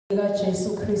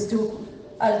Jesu Kristu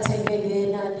alithenge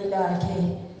ngenani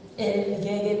lakhe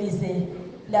ngeke lize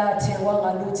lathengwa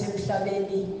ngalutho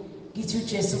emhlabeni. Ngithi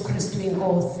uJesu Kristu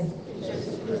inkosi.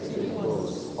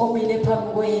 Omile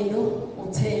phambi kwenu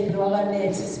uThembi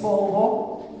wakaNethi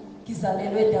Sibongo,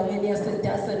 ngizalelwe endaweni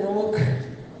yaseDasenhoek.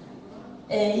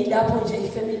 Ilapho nje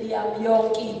ifamily yami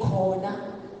yonke ikhona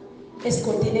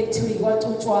esigodini ekuthiwa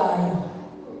iKwaCutshwayo.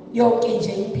 Yonke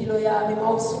nje impilo yami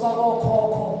mawusuka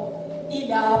kokhokho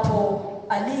ilapho,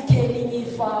 alikho elinye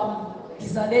ifamu.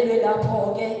 Ngizalelwe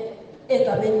lapho ke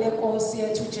egameni lenkosi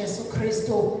yethu uJesu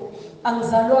Kristu.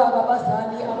 Angizalwanga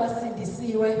abazali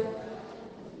abasindisiwe,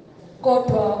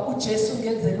 kodwa uJesu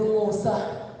ngenzela umusa.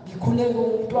 Ngikhule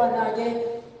ngumntwana ke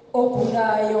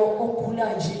ogulayo,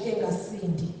 ogula nje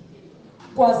engasindi.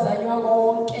 Kwazanywa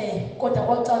konke kodwa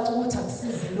kwacaca ukuthi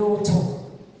akusizi lutho.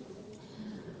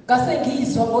 Ngase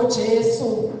ngizwa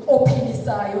ngoJesu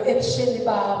ophilisayo ebusheni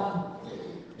bami.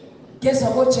 Ngezwa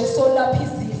ngoJesu olapha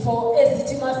izifo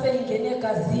ezithi mase ingene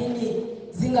egazini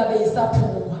zingabe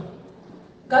isaphuma.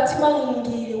 Ngathi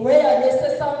mangiliweya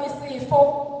lesesami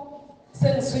isifo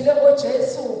sengizwile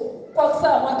ngoJesu.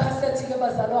 Kwakusama cassette ke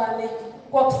bazalwane,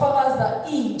 kwakufakaza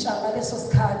intsha ngaleso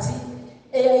sikhathi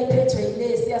eyayiphethwe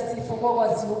yilesi yasifo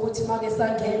kwakwaziwa ukuthi make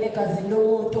sangena egazini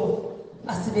lomuntu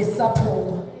asibe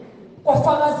sisaphuma.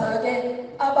 Kwafakaza ke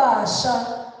abasha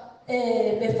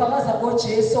befakaza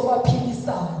ngoJesu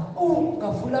kwaphilisayo.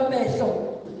 Ngavula amehlo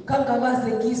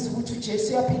kangakaze ngizwe ukuthi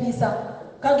uJesu uyaphilisa.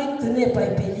 Ngangigcine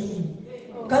eBhayibhelini,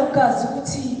 ngangazi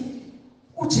ukuthi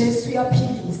uJesu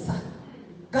uyaphilisa.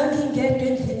 Ngangingedwa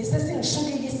endlini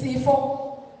sesingishukile isifo,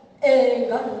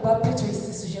 ngangibaphethwe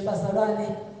isisu nje bazalwane.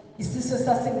 Isisu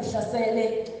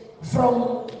sasingihlasele from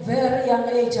very young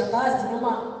age. Angazi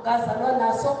noma ngazalwa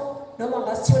naso noma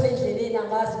ngasithola endleleni,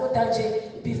 angazi, kodwa nje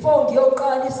before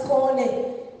ngiyoqala isikole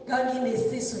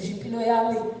nganginesisu nje impilo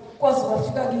yami. Kwaze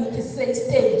kwafika kwi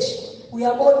stage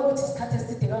uyabona ukuthi isikhathi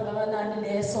eside kangakanani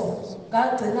leso.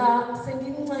 Ngagcina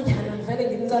sengimncanyana, ngivele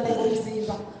ngimncane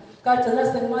ngomzimba.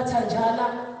 Ngagcina sengimathanjana,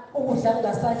 ukudla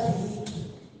kungasadliki.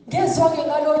 Ngezwa-ke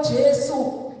ngalo Jesu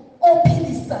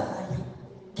ophilisayo.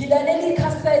 Ngilalela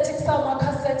icassette, kusama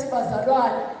cassette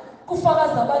bazalwane,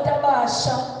 kufakaza abantu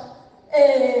abasha.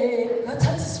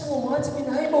 Ngathatha isinqumo ngathi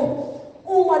mina, hayibo,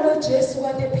 uma lo Jesu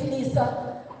kade ephilisa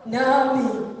nami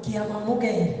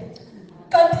ngiyamamukela.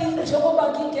 Kanti njengoba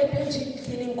ngingedwa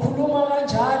endlini ngikhuluma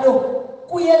kanjalo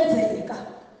kuyenzeka.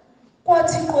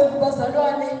 Kwathi qwebu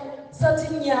bazalwane,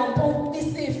 sathi nyambo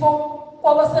isifo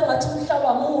kwaba sengathi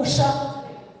umhlaba musha.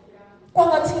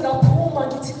 Kwangathi ngaphuma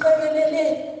ngithi qekelele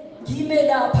ngime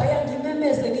lapha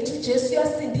yangimemeze ngithi uJesu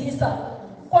uyasindisa.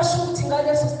 Kwasho ukuthi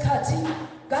ngaleso sikhathi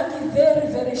very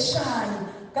very shy,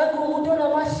 ngangumuntu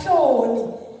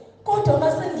onamahloni. Kodwa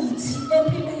mase ngithi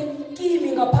empilweni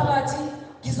kimi ngaphakathi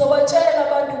ngizobatshela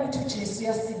abantu ukuthi uJesu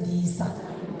uyasindisa.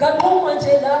 Nganquma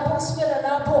nje lapho, kusukela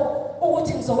lapho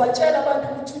ukuthi ngizobatshela abantu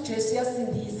ukuthi uJesu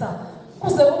uyasindisa.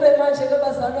 Kuze kube manje ke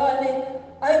bazalwane,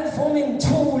 ayivumi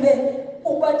ngithule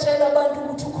ukubatshela abantu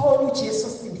ukuthi ukhona uJesu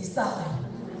osindisayo.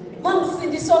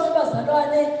 Mangisindiswa ke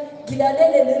bazalwane,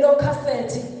 ngilalele lelo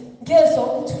cassette, ngezwe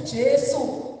ukuthi uJesu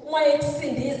uma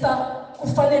ekusindisa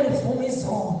kufanele uvume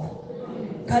izono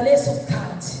ngaleso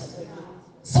sikhathi.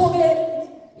 So ke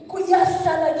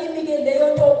kuyahlala kimi ke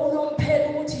leyo nto unomphela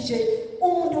ukuthi nje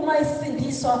umuntu uma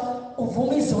esindiswa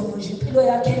uvuma izono nje impilo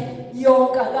yakhe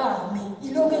yonke akami.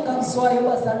 Iloko engakuzwayo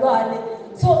bazalwane.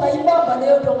 So ngayibamba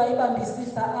leyo nto,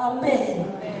 ngayibambisisa. Amen.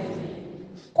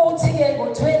 Kuthi ke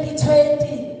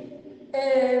ngo-2020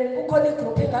 kukhona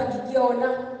igroup engangikuyona,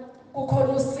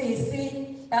 kukhona usisi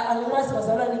angimazi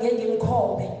bazalwane ngeke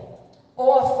ngimkhombe,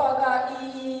 owafaka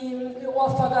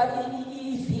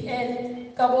i-VN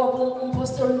kabo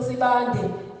umpostoli Nsibande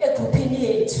egroupini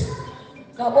yethu.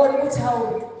 Ngabona ukuthi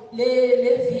hawu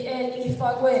le VN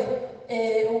ifakwe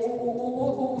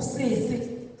usisi.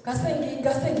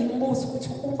 Ngase ngimbuza ukuthi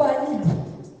ubani lo,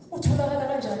 utholakala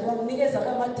kanjani, wanginikeza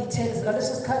ama-details.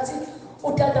 Ngaleso sikhathi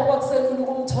utata kwakuselula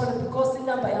ukumthola because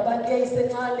inamba yabantu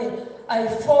yayisencane. I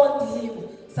phoned him,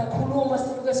 sakhuluma,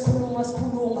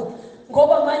 sikhuluma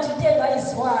ngoba manje into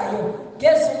engayizwayo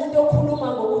ngeze umuntu okhuluma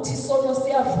ngokuthi isono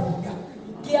siyavuma.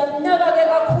 Ngiyamnaka-ke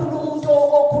kakhulu umuntu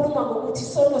okhuluma ngokuthi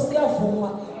isono siyavuma,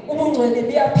 ubungcwele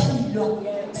buyaphilwa.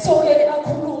 So-ke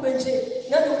akhulume nje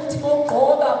nanokuthi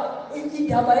mawugqoka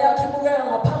indaba yakhe ibukeka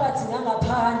ngaphakathi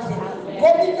nangaphandle.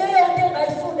 Ngoba leyo nto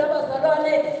engayifunda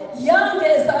abazalwane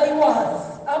yangeza ayikwazi.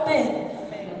 Amen.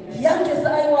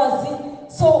 Yangeza ayikwazi.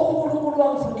 So uNkulunkulu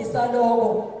wangifundisa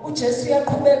lokho. uJesu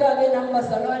uyaqhubeka-ke nami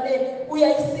bazalwane,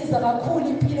 uyayisiza kakhulu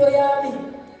impilo yami.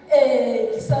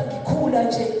 Ngisangikhula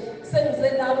nje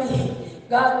sengize nami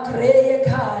ngagrey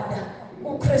ekhanda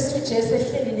uKristu Jesu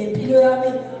ehleli nempilo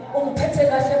yami ungiphethe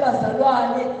kahle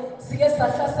bazalwane sike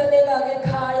sahlaseleka ke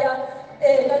ekhaya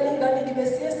kaningi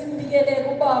besiye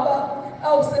simbikeleke ubaba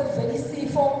awusevela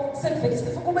isifo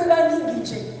kube kaningi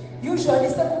nje usually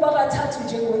sekuba kathathu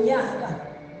nje ngonyaka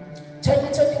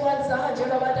 2021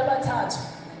 sahanjelwa abantu abathathu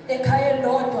ekhaya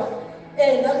elodwa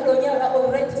nakulonyaka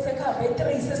already sekhave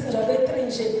 3 sesingabe 3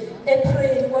 nje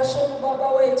April kwashona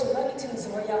ubaba wethu ngakithi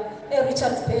ngizoya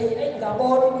eRichards Bay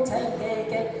ngabona ukuthi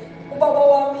ayingeke ubaba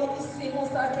wami isimo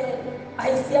sakhe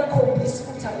ayisiyakhombisa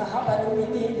ukuthi angahamba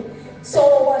nomini so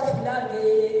wadlula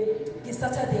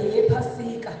ngeSaturday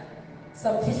yephasika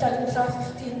samfihla mhla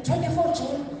 15 24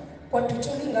 June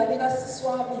kwadutshula ingane kasisi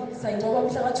wami sayingcoba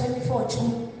mhla ka24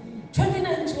 June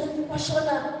 29 June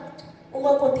washona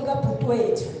umakoti kabhuti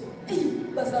wethu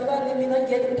bazalwane mina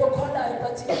ngiyeke into okholayo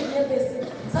but inyembezi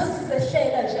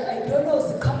sasizehlela nje I don't know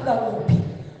ziqhamuka kuphi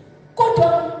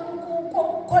kodwa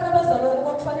khona abazalwane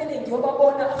kwakufanele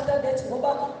ngiyobabona after that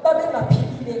ngoba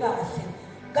babengaphilile kahle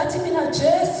ngathi mina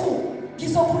Jesu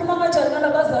ngizokhuluma kanjani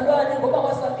nalabazalwane ngoba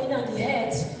kwasamina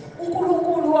ngihethi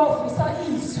uNkulunkulu wavusa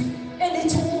izwi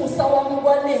elithi umusa wami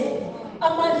kwanele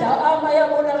amandla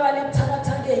amayabonakala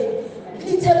ebuthakathakeni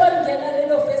lithe balingena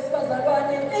lelo verse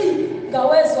bazalwane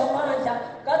ngawezwa amandla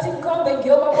ngathi mqambe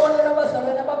ngiyobabona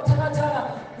labazalwane ababuthakathaka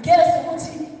ngeze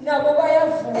ukuthi nabo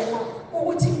bayavuma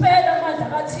ukuthi impela amandla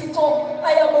kaThixo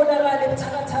ayabonakala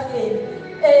ebuthakathakeni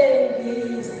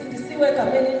ngisindisiwe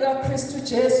egameni likaKristu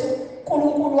Jesu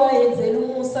uNkulunkulu wayenzela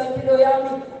umusa impilo yami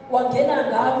wangena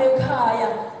ngami ekhaya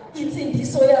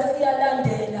insindiso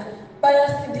yasiyalandela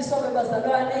bayasindiswa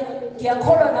bezalwane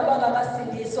ngiyakholwa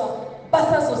nabangakasindiswa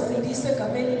basazosindiswa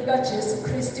egameni likaJesu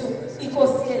Kristu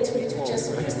inkosi yethu lithi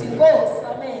uJesu Kristu inkosi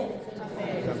amen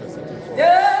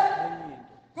yeah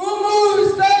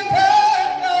kumusa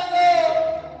khona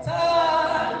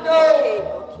thando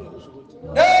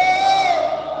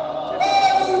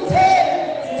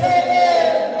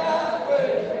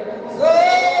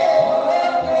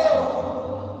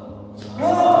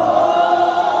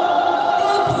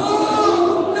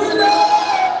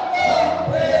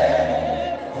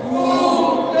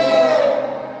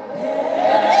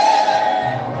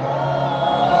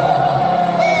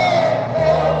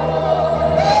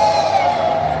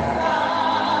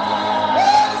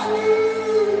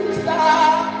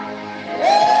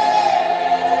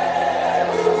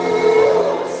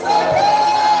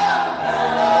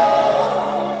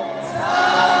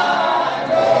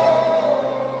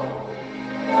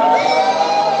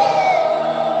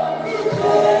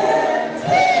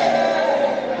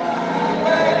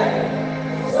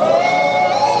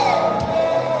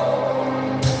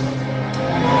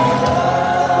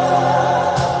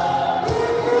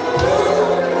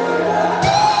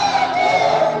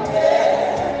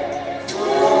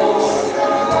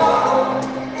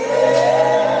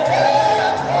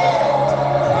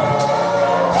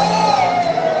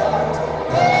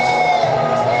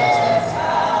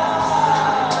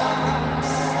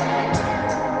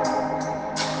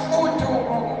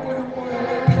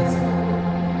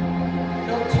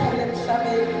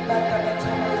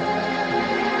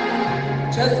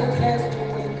Jesu Kristu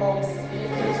uyinkosi.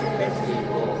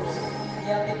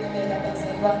 Ngiyabingelela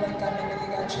bazalwane egameni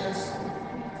likaJesu.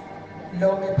 Lo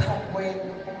phambi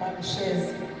kwenu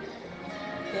uMamshezi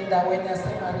endaweni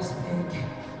yaseMaritzburg.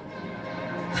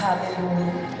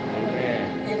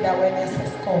 Hallelujah. Endaweni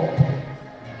yaseSkopo.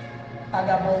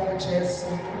 Akabonge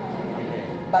uJesu.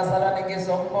 Bazalwane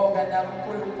ngizokubonga nami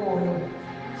uNkulunkulu.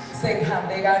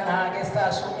 Sengihambe kangaka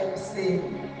esasho MC.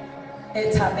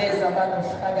 Ethabeza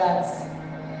abanofakazi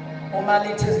uma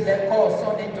lithi lenkosi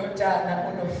onendodana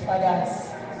unofakazi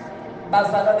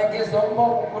bazalwane ngizobonga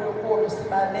uNkulunkulu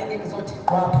sibanenge ngizothi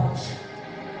qwaphu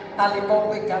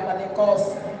alibonge igama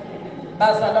lenkosi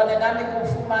bazalwane nami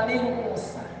kufumanile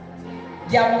umusa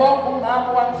ngiyambonga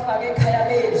umama wangifaka ekhaya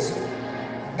leZwi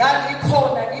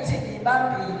ngangikhona ngithi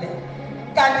ngibambile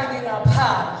kanti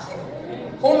ngingaphandle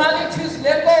uma lithi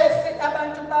lenkosi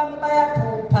abantu bami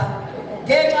bayabhupha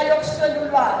ngenxa yokuswela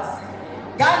ulwazi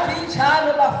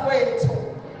nganginjalo bafowethu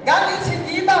ngangithi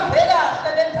ngibambe kahle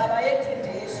le ndaba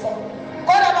yensindiso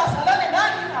kodwa bazalwane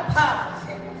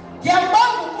ngingaphandle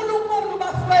ngiyambonga uNkulunkulu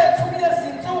bafowethu kulezi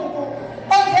zinsuku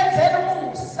ongenzela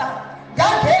umusa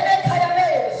ngangena ekhaya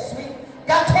leZwi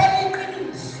ngathola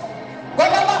iqiniso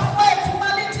ngoba bafowethu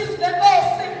malithi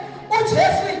lenkosi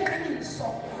uJesu iqiniso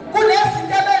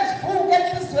kunezinto ebenzivuka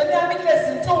enhlizweni yami kulezi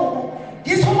zinsuku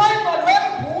ngithi uma ingqondo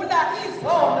wembula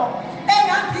izono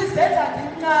engangizenza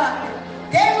ngincane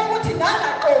ngenxa ukuthi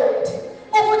ngangaqondi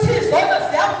ukuthi izono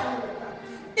ziyavuka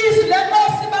izwi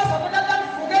lenkosi bazabona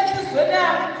kangivuka enhlizweni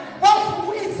yami wavuka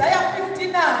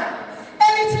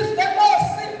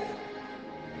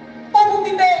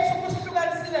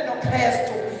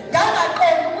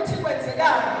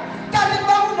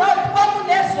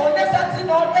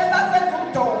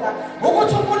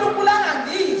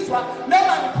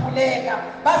ukuvuleka.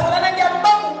 Bazalwane,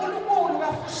 ngiyambonga uNkulunkulu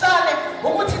kafushane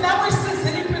ukuthi nawe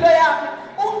isizile impilo yami.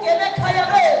 Ungene ekhaya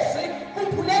leZwi,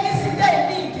 uvuleka izinto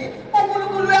eziningi.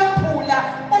 uNkulunkulu uyaphula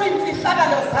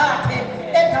uyimfihlakalo zakhe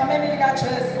egameni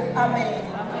likaJesu. Amen.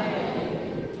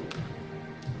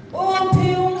 Uphi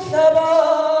umhlaba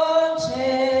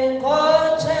njengoJesu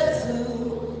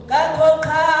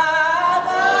kakhokha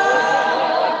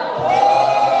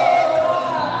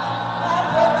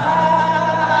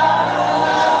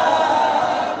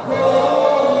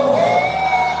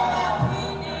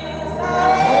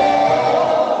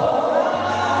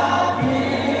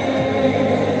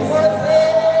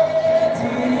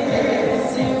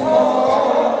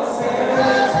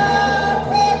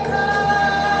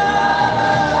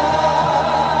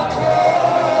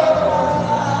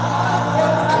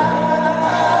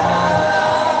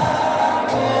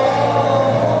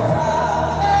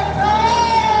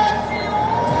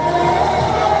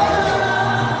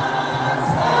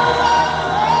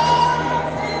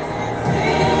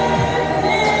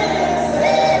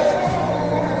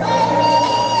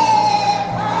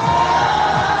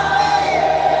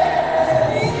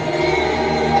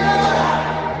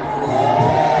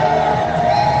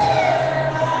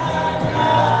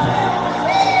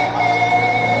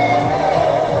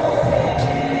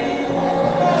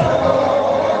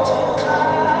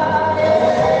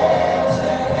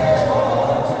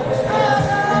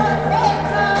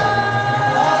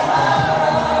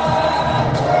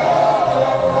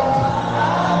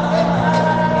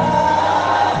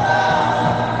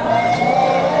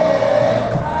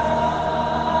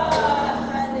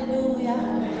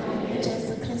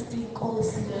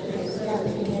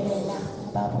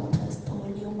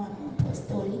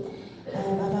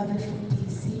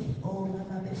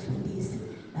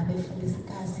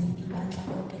abefundisikazi ibandla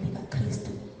lonke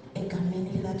likaKristu egameni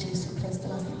likaJesu Kristu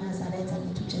waseNazaretha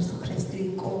ngithi uJesu Kristu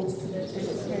inkosi.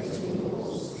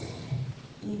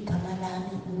 Igama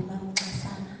lami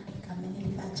uMamXasana egameni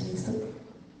likaJesu.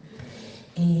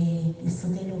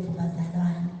 Isukela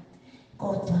Ubufakazi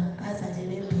kodwa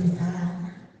ngazalelwe eBhizana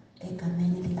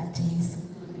egameni likaJesu.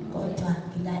 Kodwa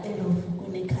ngila eLovu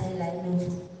kunekhaya la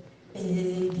eLovu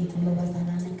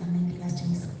ngitulobazalana egameni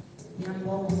likaJesu.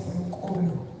 Ngiyambonga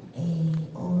uNkulunkulu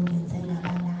ongenze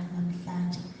ngaba la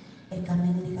namhlanje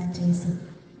egameni likaJesu.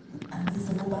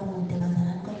 Angizokuba mude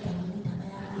bazalwane kodwa indaba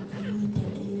yami ide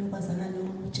eyokubazalana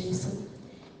noJesu.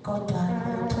 Kodwa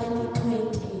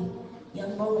ngo-2020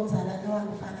 ngiyambonga umzalwane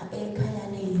wangifaka ekhaya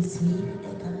leZwi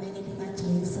egameni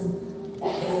likaJesu.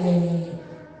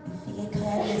 Ngifike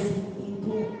ekhaya leZwi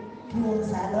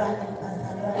ngingumzalwane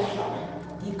bazalwane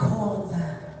ngikhonza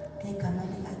ngegama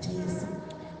likaJesu.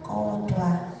 Kodwa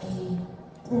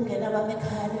ungena bami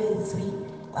ekhaya leZwi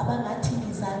kwabangathi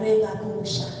ngizalwe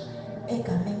kabusha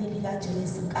egameni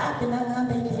likaJesu. Kabe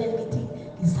nangihamba endleleni ngithi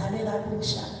ngizalwe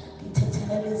kabusha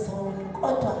ngithethelele izono.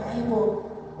 Kodwa hayibo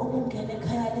ukungena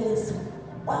ekhaya leZwi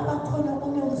kwaba khona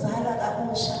okunye ukuzalwa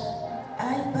kabusha.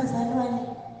 Hayi bazalwane,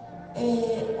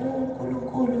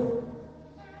 uNkulunkulu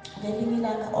ngelinye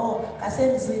ilanga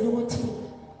ngasengizwile ukuthi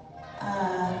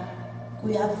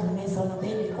kuyavuma izono.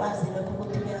 Bengikwazi lokho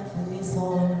ukuthi kuyavuma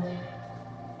izono,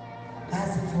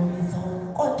 ngazivuma izono.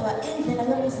 Kodwa indlela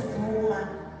yokuzivuma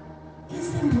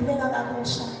isimbuleka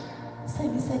kabusha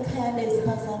sengisekhaya leZwi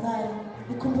bazalwane.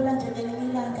 Ngikhumbula nje ngelinye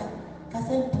ilanga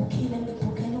ngasengibhukhile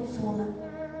ngibhukhela ukuvuma.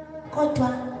 Kodwa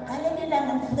ngaleli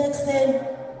langa ngivuke ekuseni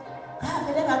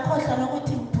ngavele ngakhohlwa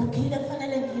nokuthi ngibhukhile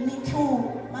kufanele ngime iqueue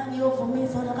mangiyovuma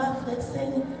izono. Ngavuka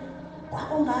ekuseni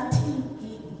kwakungathi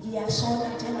ngiyashona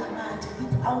njengamanje.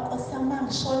 Ngithi awu Nkosi yami,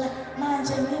 mangishona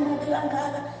manje ngimubi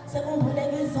kangaka,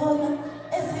 sekungibuleka izono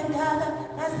ezingaka,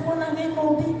 ngazibona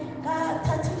ngimubi.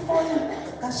 Ngathatha ifoni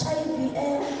ngashaya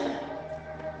iVN,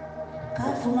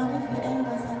 ngavuma kwiVN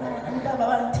bazalwane. Ubaba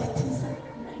wangithethisa,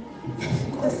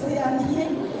 Nkosi yami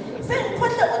yini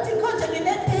sengikhohlwa ukuthi konje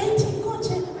ngine-date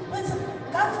konje wenza.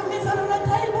 Ngavuma izono ngathi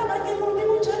hayi baba ngimubi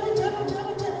kunje.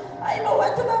 Hayibo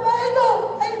wathi baba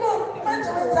hayibo manje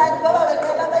wenzani baba?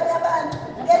 Wecela abanye abantu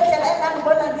ngendlela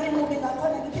engangibona ngimubi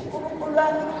ngakhona. Ngithi uNkulunkulu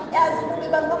wami yazi ububi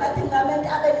bami bangathi ngamentu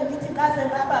abeni. Ngithi ngaze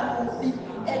ngaba mubi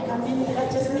egameni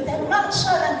likaJesu. Ngithi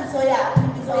mangishona ngizoyaphi?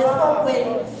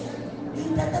 Ngizoyesokweni.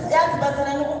 Yazi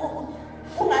bazalwane,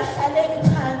 ungahlaleki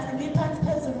phansi, ngiphansi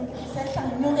phezulu ngisehla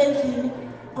nginyuka endlini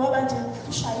ngoba nje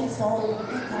ngishaya izono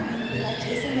egameni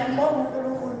likaJesu. Ngiyambonga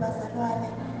uNkulunkulu bazalwane,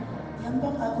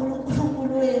 ngiyambonga kakhulu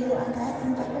uNkulunkulu wenu. Angazi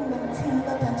ngakubona ngithini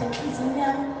kodwa nje enhliziyweni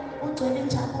yami ugcwele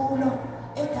injabulo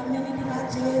egameni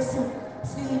likaJesu.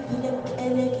 Sivile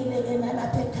ngikelekile-ke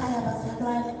nalapha ekhaya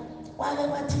bazalwane. Kwake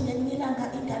kwathi ngelinye ilanga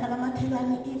ingane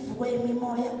kamakhelwane ivukwe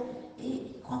imimoya,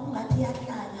 kwakungathi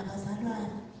iyahlanya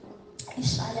bazalwane.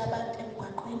 ishaya abantu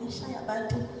emgwaqweni, ishaya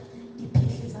abantu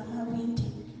iphihliza amawindi.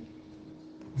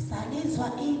 Salizwa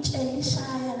itshe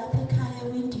lishaya lapha ekhaya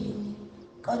ewindini,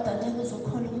 kodwa ngeke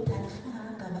uzokholwa ukuthi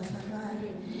alifanga abazalwane.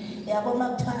 Yabo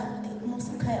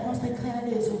makuthiwa musekhaya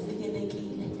leZwi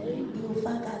uvikelekile,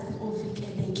 Ubufakazi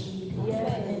uvikelekile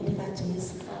egameni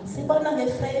likaJesu. Sibona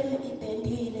ngeframe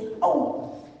ibhendile,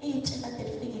 itshe kade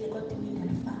lifikile kodwa iwindi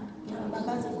alifanga.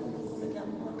 Ngiyambabaza uNkulunkulu,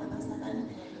 ngiyambonga abazalwane,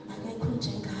 akekho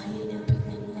njengaye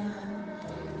empilweni yami.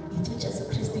 Ngithi uJesu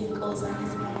Kristu inkosi,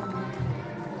 angizibonga.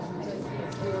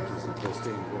 Jesu Kristu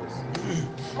inkosi.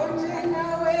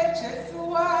 Onjengawe Jesu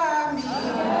wami,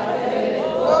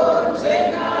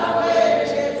 onjengawe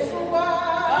Jesu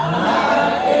wami,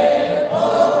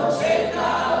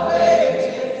 onjengawe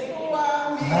Jesu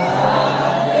wami,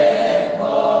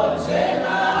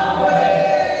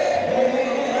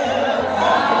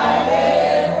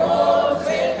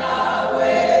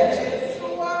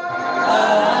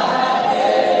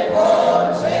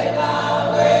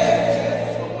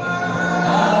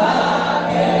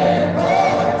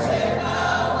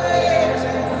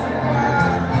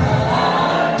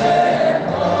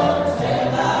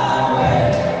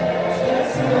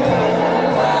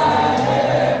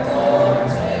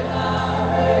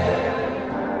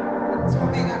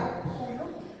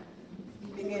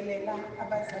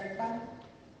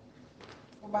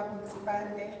 ubaba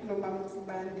uMsibande nomama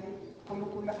uMsibande,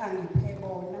 uNkulunkulu angiphe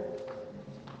bona.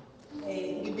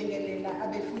 Ngibingelela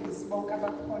abefundisi bonke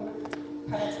abakhona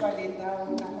phakathi kwale ndawo,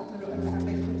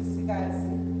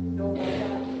 abefundisikazi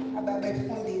nomama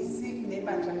ababefundisi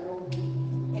nebandla lonke,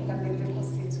 egameni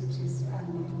leNkosi yethu Jesu,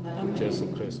 amen. Jesu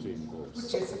Kristu inkosi.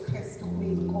 uJesu Kristu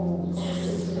uyinkosi.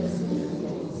 uJesu Kristu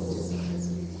uyinkosi.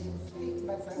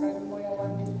 Bazalwane, umoya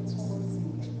wami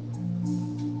uthokozile.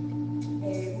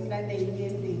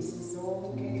 Unaney'nyembezi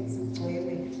zonke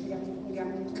zigcwele.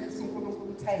 Ngiyamnxusa uNkulunkulu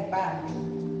ukuthi ayibambe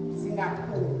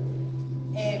zingaphumi.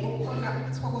 Kukhona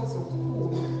ukuthokoza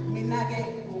okukhulu. Mina-ke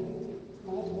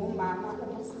ngumama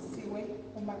ubusisiwe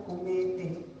uMagomede.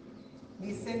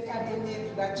 Ngisentabeni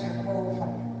yendlu kaJehova.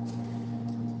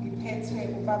 Ngiphethe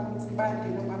ubaba uMsibande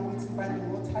nomama uMsibande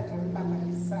ngothando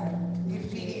olumangalisayo.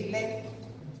 Ngifikile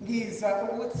ngizwa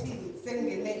ukuthi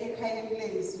sengingene ekhayeni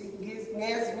leZwi,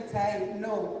 ngezwe ukuthi hayi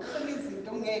no, khona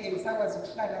izinto ngeke ngisakwazi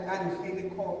ukuhlala la ngihleli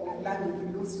khona, la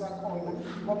ngiluswa khona,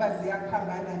 ngoba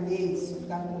ziyaphambana nezwi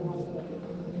likaNkulunkulu.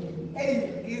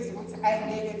 Ngizwe ukuthi hayi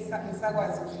ngeke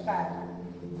ngisakwazi ukuhlala.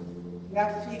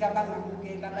 Ngafika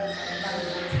bangamukela abazali bami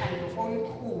ngothando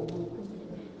olukhulu.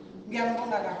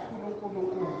 Ngiyambonga kakhulu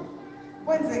uNkulunkulu.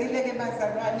 Kwenzekile-ke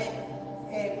bazalwane,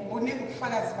 buningi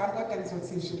ubufakazi bami kodwa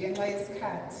ngizothi nje ngenxa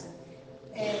yesikhathi.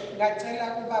 Ngacela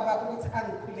ubaba ukuthi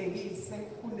angikhulekise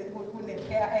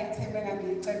kune-prayer item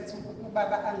engangiyicela ukuthi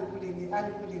ubaba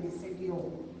angikhulekise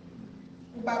kuyona.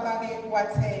 Ubaba-ke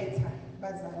wathetha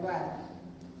bazalwane.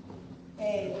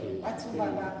 Wathi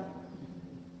ubaba,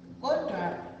 kodwa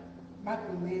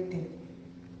Magomede,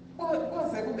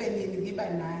 koze kube nini ngiba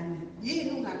nani?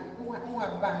 Yini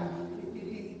ungabambi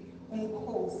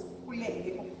umkhosi,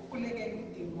 ukhulekele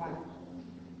umndeni wakho?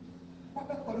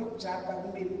 Kwaba khona ukujabula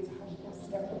kumele ukuthi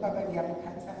Nkosi yami, ubaba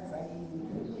ngiyamkhathaza yini.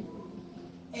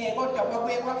 Kodwa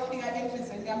kwabuye kwafika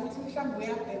enhlizweni yami ukuthi mhlawumbe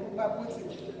uyabheka ubaba ukuthi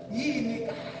yini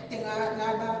kade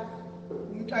ngaba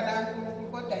umntwana kaNkulunkulu,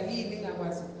 kodwa yini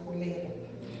ngingakwazi ukukhuleka.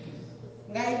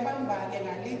 Ngayibamba-ke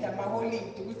ngalinda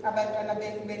amaholidi ukuthi abantwana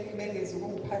bengezi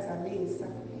ukungiphazamisa.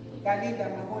 Ngalinda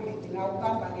amaholidi,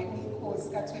 ngawubamba-ke umkhosi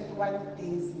ka-21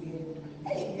 days ngedwa.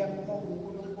 Ngiyambonga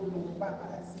uNkulunkulu ngobaba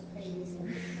asiphenisa.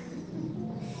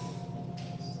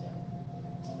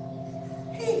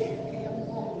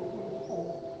 Ngiyambonga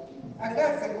uNkulunkulu.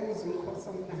 Angaze nguzwe umkhosi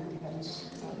omnandi kanje.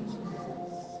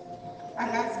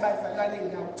 Angazi bazalwane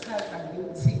ngiyawuchaza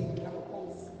ngiwuthini lo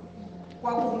mkhosi.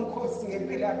 Kwakuwumkhosi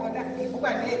ngempela, yabona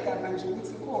ngibuka negama nje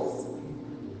ukuthi Nkosi.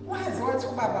 Wazi wathi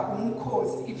ubaba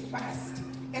umkhosi, ifast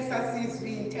esasizwe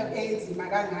into enzima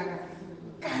kangaka.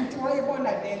 Kanti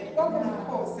wayebona lento,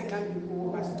 kwakuwumkhosi engangikuwo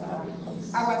bazalwane.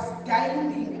 I was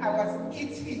dining, I was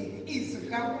eating izwi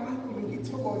likaNkulunkulu,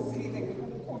 ngithokozile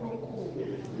nguNkulunkulu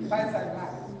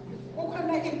bazalwane.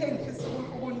 Kukhona into engifisa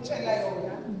ukunitshela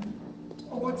yona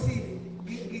ukuthi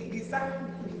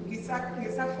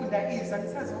ngisafunda izwi,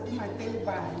 angisazokuma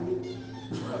ubani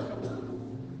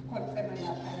konfema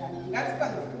laphaya. Ngathi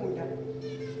bangifunda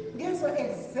ngizwa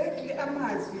exactly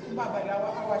amazwi ubaba lawa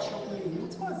awasho kumina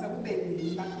ukuthi koze kube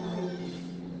nini bafundi.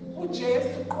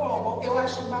 uJesu qobo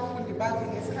ewasho abafundi bakhe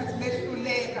ngesikhathi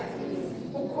behluleka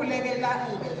ukukhulekela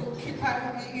ukukhipha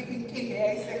inkinga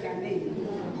eyayisenganeni.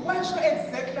 Washo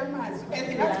exactly amazwi and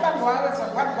ngathi bangwawezwa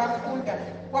bafunda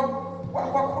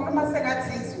kwakhuluma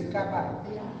sengathi izwi kababa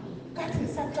kathi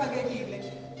ngisaxakekile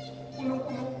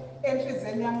uNkulunkulu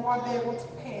enhliziyweni yami wabeka ukuthi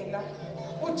phela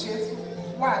uJesu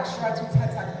washo wathi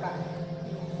uthatha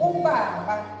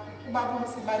kubaba ubaba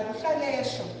uthi bantu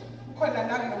uhlalesho khona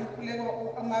nakulo mkhuleko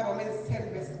amaRomans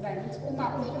 10:9 uthi uma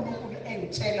uNkulunkulu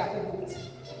engitshela ukuthi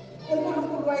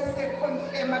uNkulunkulu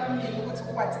wayeseconfirma kumina ukuthi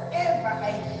whatever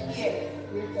I hear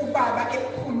ubaba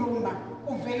ekhuluma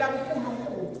uvela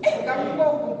kuNkulunkulu. Ngambonga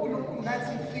uNkulunkulu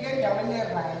ngathi ngifike endaweni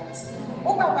eright.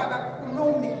 Ubaba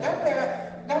akakhulumi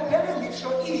ngabheka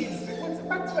ngisho izwi ukuthi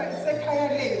bathiwa isekhaya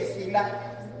leZwi la.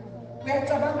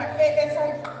 Uyacabanga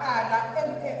esaliqala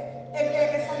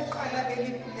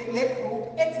le group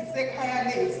ethi sekhaya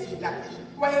leZwi la.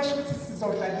 Wayesho ukuthi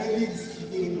sizodlalela izwi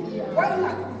leli.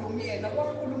 Wayengakhulumi yena,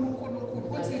 wakhuluma uNkulunkulu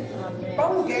ukuthi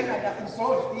bawungena la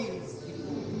uzodla izwi.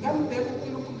 Ngambheka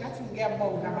uNkulunkulu ngathi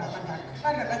ngiyabonga baba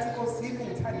ngakhala ngathi Nkosi yini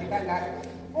ngithande kangaka.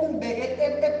 Ungibeke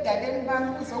ebudaleni bami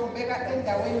uzongibeka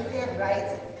endaweni e-right.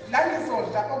 La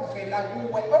ngizodla okuvela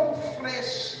kuwe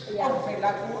okufresh okuvela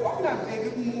kuwe okungaveli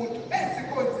kumuntu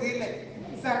esikhonzile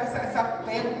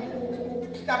sabheka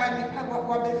ukuhlakanipha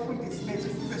kwabefundisi bethu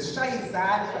size sishaye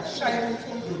izandla sishayele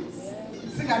umfundisi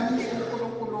singamniki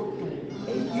uNkulunkulu udumo.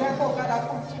 Ngiyabonga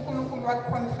kakhulu ukuthi uNkulunkulu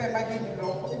wakuconfirma kimi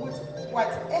lokho ukuthi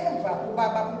whatever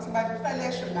ubaba uthi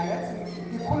banihlalesho naye athi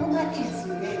ngikhuluma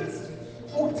izwi lezwi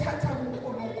ukuthatha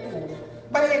kuNkulunkulu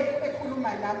baye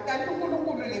ekhuluma nami kanti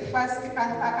uNkulunkulu le fast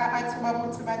athi ubaba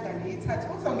uthi bandane yithatha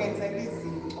uzongenzela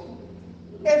izinto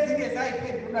ezinye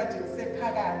zayiphendulwa nje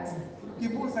kusephakathi.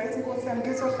 Ngibuza izinkosi yami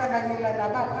ngizohlanganyela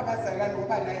nabaphi abazalwane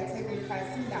ngoba la eThekwini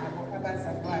asinabo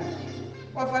abazalwane.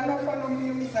 Wavana ufona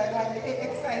omunye umzalwane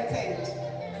excited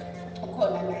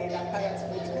ukhona naye la phakathi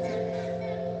kwethu ethi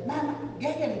mama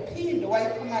ngeke ngiphinde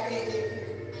wayiphuma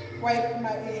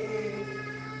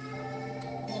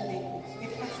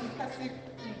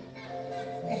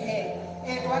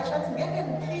washo athi ngeke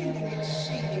ngiphinde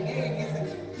ngikushiye ngeke ngize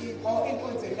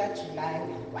enkonzweni kaJulayi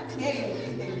wathi ngeke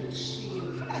ngiphinde ngikushiye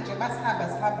funa nje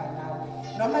masihamba nawe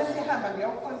noma sihamba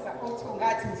ngiyokhonza otho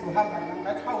ngathi ngizohamba nawe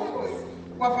ngathi hawu Nkosi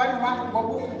kwavana wami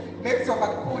ngoba bekuzoba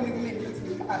kukhona kumina ukuthi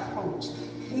ngim-approach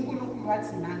uNkulunkulu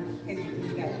wathi nami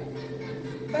engikunika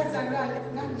bazalwane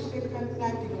ngangihleli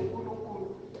kamnandi noNkulunkulu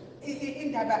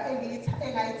indaba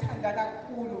engayithanda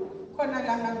kakhulu khona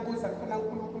la ngangibuza khona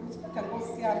uNkulunkulu ukuthi kodwa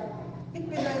Nkosi yami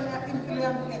impilo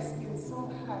yami has been so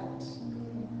hard.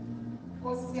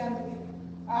 Nkosi yami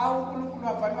uNkulunkulu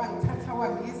wavana wangithatha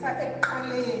wangisa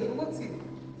ekuqaleni ukuthi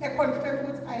econfirm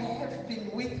ukuthi I have been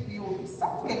with you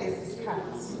sonke lesi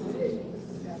sikhathi.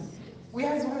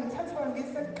 Uyazi wangithatha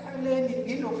wangisa ekuqaleni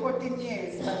ngino-14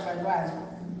 years bazalwane.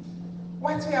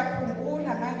 Wathi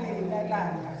uyakhumbula ngalela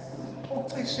langa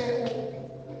ucishe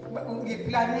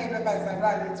ngiplanelwe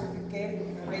bazalwane to begin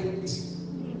grade.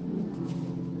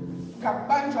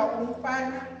 Ngabanjwa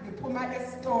umfana ngiphuma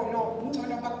esitolo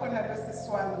ngcono bakhona losisi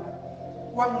wami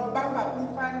wangibamba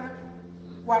umfana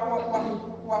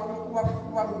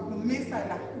wangimisa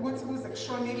la ukuthi kuze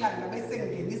kushone ilanga bese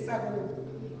ngingenisa kubo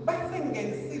base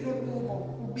ngingenisile kubo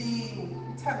ubiwe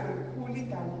ithango likhulu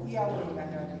indawo iyawela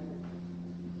nalo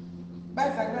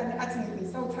bazalwane athi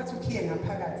ngisawuthatha ukhiye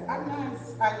ngaphakathi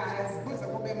angazi kuze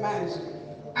kube manje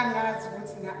angazi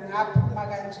ukuthi ngaphuma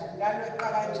kanjani ngaleqa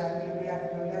kanjani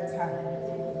loyathanda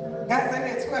ngaze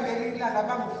ngethiwa ngelinye ilanga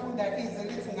bangifunda izwi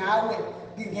lithi ngawe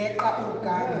ngingeqa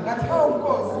ugange ngathi hawu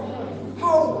Nkosi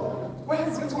hawu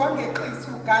wazi ukuthi wangeqisa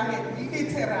ugange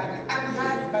literally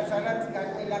angazi bazalwane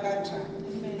ngacela kanjani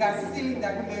ngasinda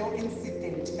kuleyo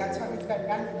incident ngathiwa ukuthi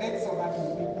kanti bekuzoba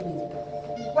kubi kimi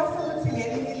kwase ukuthi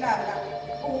ngelinye ilanga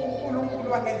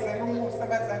uNkulunkulu wangenzela umusa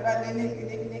abazalwane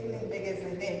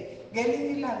ningibekezelele ngelinye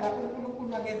ilanga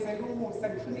uNkulunkulu wangenzela umusa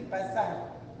ngifuna ibhasari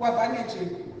wavane nje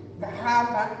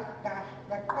ngahamba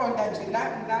ngaqonda nje la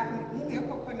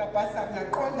ngekho khona bhasari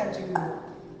ngaqonda nje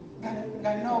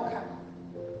nganokha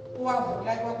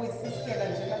wavula kwakuyisistela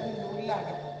nje la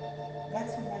kunolaka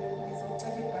ngathi manje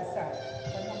ngizocela ibhasari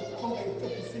ngikhombe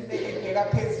itebhisini ebheka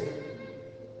phezulu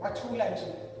wathula nje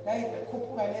la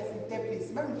ikhuphuka lezi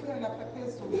tebhisi bangifika lapha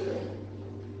phezulu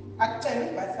akucela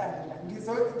ibhasari la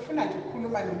ngizofuna nje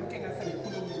ukukhuluma nomuntu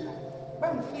engasengikhuluma naye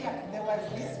bangifika there was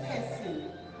this person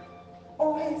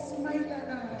owayesmayila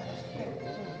kahle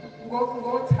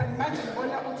ngothando manje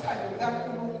ngibona uthando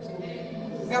lukaNkulunkulu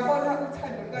ngiyabona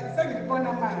uthando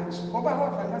sengilibona manje ngoba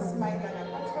wavana smayila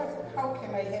kahle how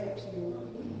can I help you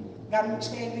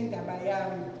ngamtshela indaba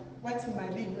yami wathi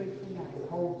malini oyifunayo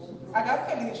hawu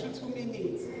akapheli ngisho 2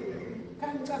 minutes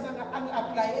ngicabanga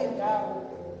angi-aplaye ndawo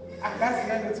angazi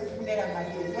nanokuthi kufuneka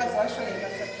malini waze washo yena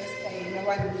wasebesta yena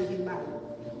wanika imali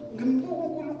ngimbuka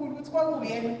uNkulunkulu ukuthi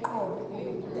kwakuyena uqobo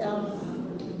uNkulunkulu.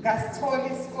 Ngasithola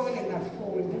isikole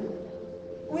ngafunda.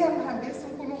 Uyamhambisa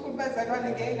uNkulunkulu bazalwane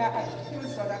ngeke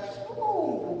nga-accuse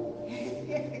kabuhlungu.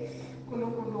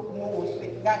 uNkulunkulu muhle.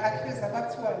 Nga-accuse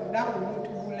abathiwa nangumuntu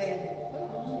ubulele.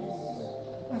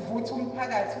 Uvutha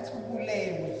umphakathi uthi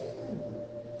ubulele.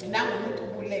 Nangumuntu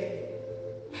ubulele.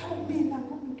 Hawu mina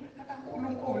ngumntwana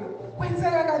kaNkulunkulu.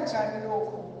 Kwenzeka kanjani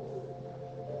lokho?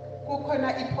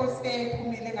 Kukhona ipost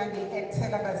ephumile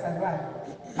engangi-actela abazalwane.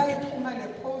 Bayiphuma le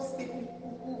post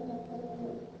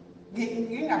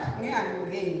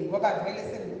ngingangeni ngoba vele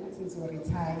sengikuthi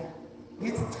ngizoretire.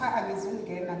 Ngithi cha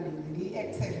angizungena mina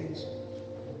ngiyi-actele nje.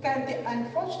 Kanti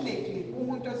unfortunately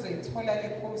umuntu ozoyithola le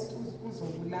post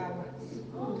uzobulawa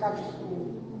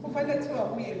kabuhlungu. Kufanele kuthiwa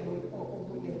kuye lo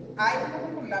obulele. Hayi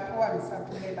uNkulunkulu lapho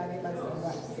wangisaphulela-ke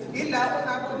bazalwane. Yila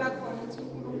ongabona khona ukuthi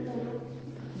uNkulunkulu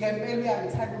ngempela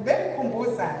uyangithanda.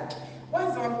 Bengikhumbuza-ke.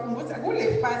 Waze wangikhumbuza kule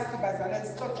fast bazalwane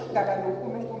sixoxa indaba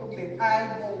noNkulunkulu kule. Hayi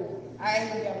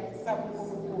ngiyamsaba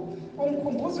uNkulunkulu.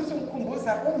 Ungikhumbuza ukuthi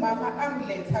ungikhumbuza umama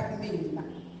amletha kumina.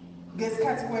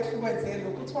 Ngesikhathi kwehlukwenzele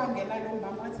lokhu uthi wangena lo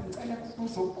mama wathi ngicela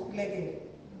uzokukhulekela.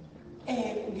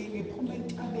 Ngiphume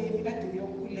entabeni kade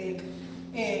ngiyokhuleka.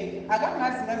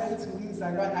 Akamazi nanokuthi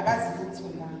umzalwane akazi lutho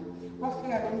nami.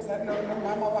 Wafika lo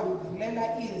mama wangivulela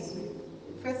izwi.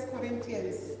 1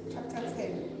 Corinthians chapter 10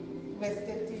 verse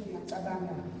 13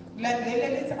 ngiyacabanga. Landlela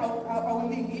lithi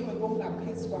awulingiwe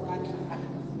ngokungaphezu kwamandla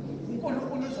akho.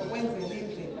 uNkulunkulu uzokwenzela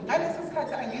indlela. Ngaleso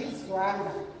sikhathi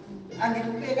angilizwanga.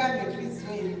 Angilibekanga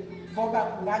enhlizweni ngoba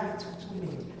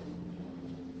ngangithuthumela.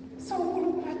 So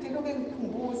uNkulunkulu kade lokho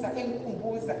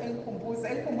engikhumbuza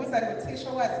nothisha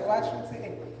okwazi washo ukuthi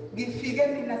ngifike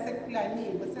mina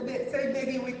sekupulaniwe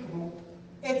seyibekiwe igroup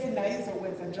ethi nayo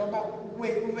izokwenza njengoba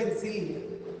wenzile.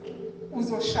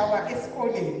 Uzoshawa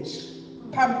esikoleni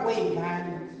phambi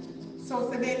kwey'ngane. So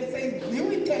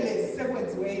seyidliwe intelezi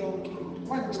sekwenziwe yonke.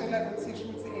 Wangitshela nothisha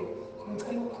ukuthi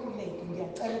ngicela ukukhuleka,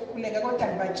 ngiyacela ukukhuleka kodwa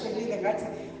ngibatshelile ngathi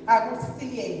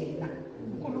akusiyena.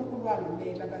 uNkulunkulu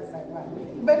wangimela abazalwane.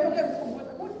 Belokhu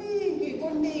ngikhumbuza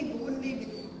kuningi.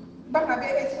 Bangabe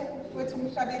wethu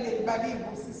umhlabeleli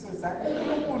baliy'busiso zakhe.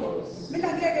 uNkulunkulu mina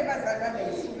ngeke bazalwane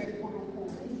ngisuke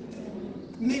kuNkulunkulu.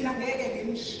 Mina ngeke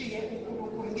ngimshiye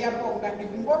uNkulunkulu. Ngiyabonga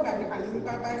ngimbonga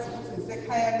angimbabazi ukuthi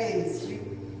ngisekhaya leZwi.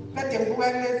 Kade ngibuka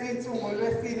kulezi insuku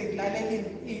ngolwesine ngilalela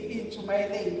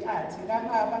iy'ntshumayelo ey'ntathu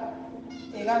kababa,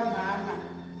 ekamama,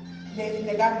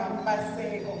 nekamama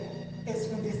Maseko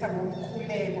esifundisa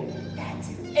ngomkhuleko.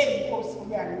 Ngathi Nkosi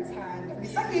uyangithanda.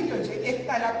 Ngisakuyinto nje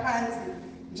ehlala phansi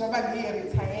njengoba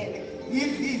ngiyi-rithayele.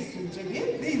 Ngiyidlizwi nje.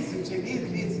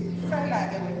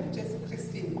 Sala-ke wena uJesu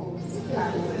Kristu inkosi.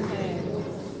 Amen.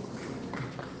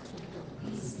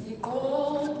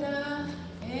 Siqonda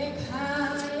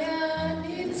ekhaya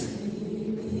nithi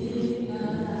mina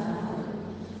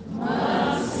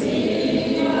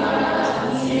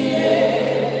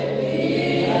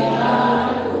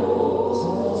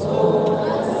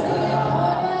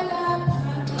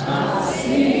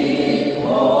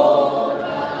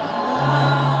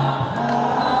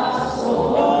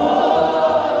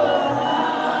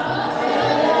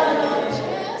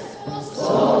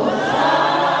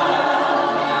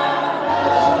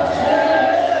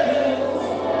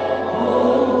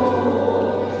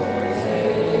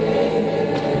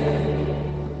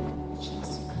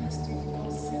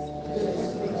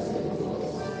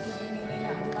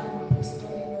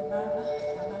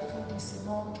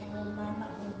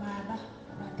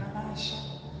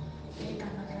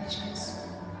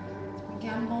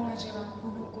ngiyambonga nje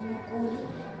kakhulu uNkulunkulu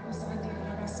usandile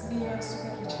nakasibiya usuke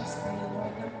e-Richards Bay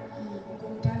lona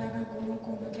ngumntana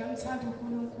kaNkulunkulu. Ngiyamthanda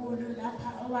uNkulunkulu lapha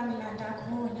owangilanda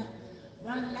khona.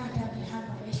 Wangilanda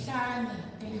ngihamba ehlane,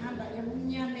 ngihamba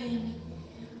ebumnyameni.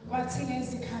 Kwathi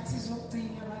ngezikhathi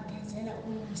zokugcina wangenzela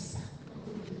umusa.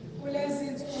 Kulezi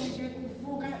nsuku nje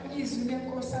kuvuka izwi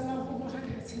leNkosi amahubo 103.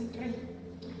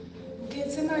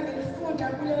 Ngithi uma ngifunda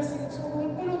kulezi nsuku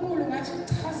uNkulunkulu ngathi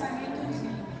uchaza ngenye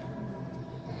indlela.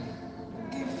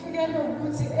 Ngifikelwe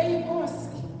ukuthi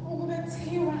Nkosi ukube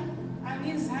kuthiwa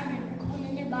angizange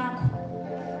bukhoneni bakho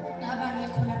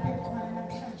abangekho lapha ekhona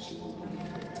namhlanje.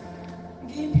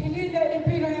 Ngiyiphilile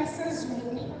impilo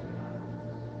yasezweni.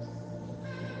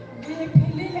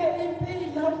 Ngiyiphilile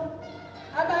impilo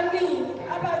abaningi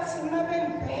abathi uma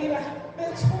bengibheka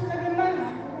bethuka bemangala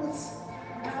ukuthi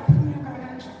ngaphunyuka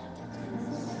kanjani.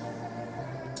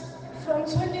 From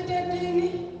 2013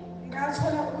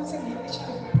 ngathola ukuthi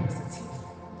ngiyi-HIV positive.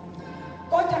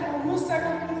 Kodwa ngomusa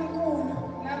kaNkulunkulu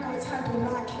nangothando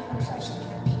lwakhe namhlanje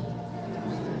ngiyaphila.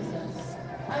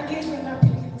 Angidli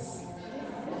maphilisi.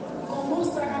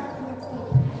 Ngomusa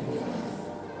kaNkulunkulu.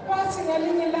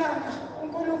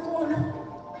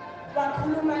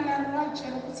 wakhuluma nami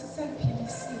watshela ukuthi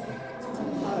sengiphilisiwe.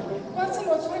 Kwathi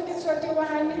ngo-2021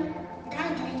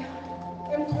 ngangena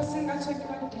emkhosini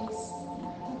ka-21 days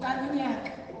ngqala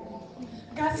unyaka.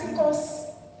 Ngathi Nkosi,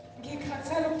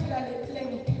 ngikhathele ukuphila le mpilo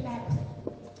engiyiphilayo.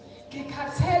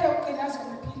 Ngikhathele ukugcinaza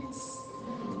amaphilisi.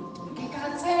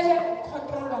 Ngikhathele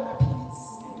ukukhontrolwa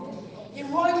amaphilisi.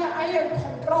 Iwona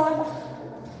ayengikhontrola.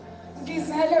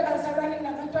 Ngizele bazalwane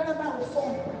nabantwana bawu-4.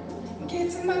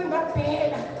 Ngithi uma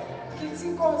ngibabheka, ngithi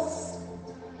Nkosi,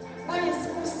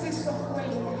 bayisibusiso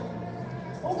kuwena.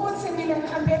 Ukuthi mina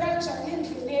ngihambe kanjani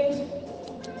endleleni,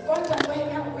 kodwa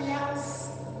wena uyazi.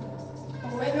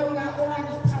 Wena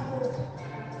ungangiphambuka.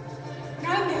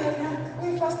 Ngangena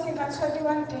kwi-fasting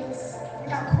ka-21 days,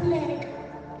 ngakhuleka.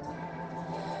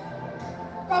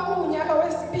 Kwakuwunyaka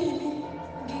wesibili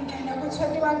ngingena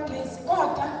ku-21 days,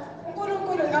 kodwa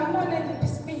uNkulunkulu ngambona ngiphi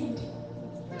isibindi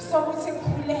sokuthi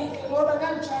ngikhuleke ngoba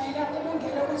ngangijwayela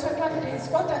ukungena ku-21 days,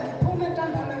 kodwa ngiphume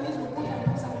ntambama ngidle ukudla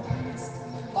ngiphuza amaphilisi.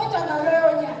 Kodwa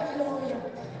ngaloyo nyaka loyo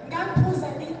ngaphuza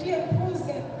itiye,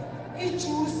 ngiphuze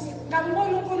ijusi,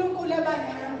 ngambona uNkulunkulu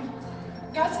ebanami.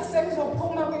 Ngathi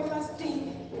sengizophuma kwi-fasting,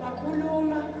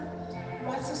 wakhuluma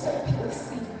wathi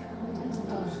usengiphilisile.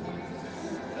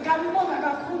 Ngambonga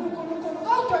kakhulu uNkulunkulu,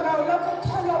 kodwa ngawo lokho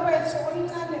ukukholwa kwethu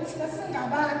omncane thina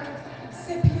singabantu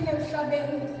siphile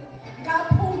emhlabeni.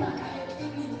 Ngaphuma ngaya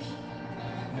eklinikhi,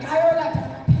 ngayolanda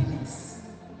amaphilisi.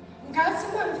 Ngathi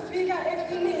uma ngifika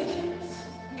eklinikhi,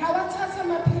 ngawathatha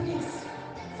amaphilisi.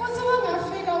 Futhi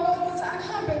wangafika ukuthi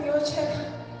angihambe ngiyo-check-a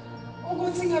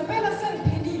ukuthi ngempela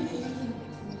sengiphilile yini.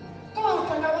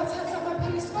 Kodwa ngawathatha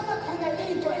amaphilisi, kwaba khona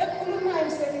into ekhulumayo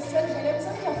sengisendleleni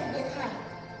sengizofika ekhaya.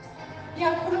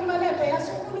 Yakhuluma lento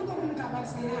yathi uNkulunkulu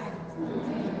ngingabazekani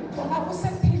ngoba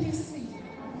usengiphilisile.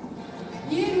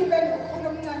 Yini benokhulu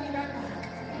omncane kangaka?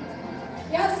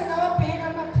 Yazi ngawabheka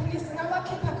amaphilisi,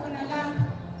 ngawakhipha khona lapha,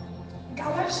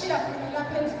 ngawashiya khona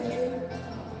lapha endleleni.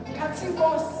 Ngathi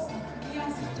Nkosi,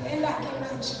 ngiyazidela-ke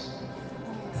manje.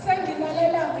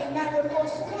 Sengilalela wena-ke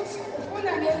Nkosi ukuthi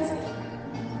ufuna ngenzeni,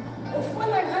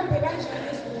 ufuna ngihambe kanjani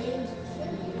endleleni.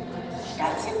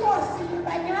 Ngathi Nkosi,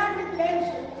 ngibanyani kule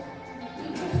ndlela,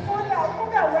 ngifuna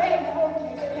ukuba wena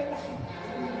ongilekelelayo.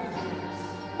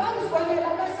 Bangifonela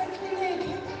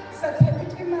baseklinikhi, sephela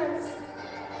 3 months.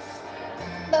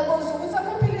 Babuza ukuthi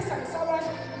amaphilisi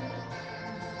angisawadla.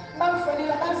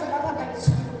 Bangifonela baze baba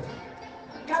bayithula.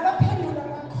 Ngabaphendula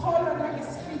ngakholwa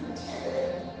nangesibindi.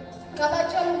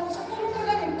 Ngabatshela ukuthi uNkulunkulu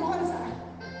engimkhonzayo,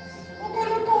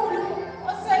 uNkulunkulu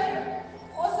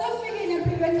osefikile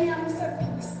empilweni yami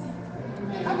usengiphilisile.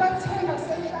 Amathemba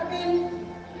asemhlabeni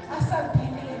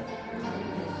asaphelele.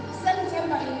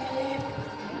 Sengithemba yena yedwa.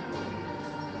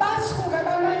 Basuka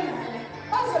bamangala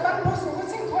baze bangibuza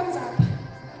ukuthi ngikhonzaphi.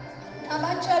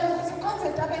 Ngabatshela ukuthi ngikhonza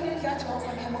entabeni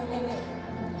kaJehova ngiyabongelela.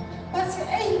 Bathi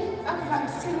eyi,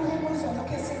 akuvamisile ukubuzwa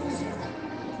lokho esikuzwayo.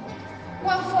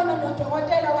 Wafona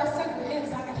nodokotela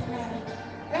wasengulenzanga naye.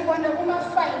 Ebona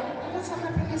kumafayili ukuthi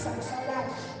amaphilisi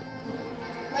angisawadla.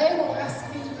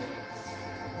 Wayengokasibili.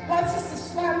 Wathi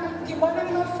sisi wami, ngibona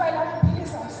kumafayili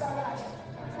amaphilisi angisawadla.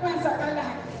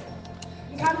 Kwenzakalani?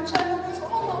 Ngamtshela ukuthi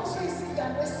uma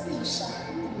usuyisidalwa esisha,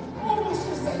 uma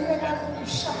usuzelwe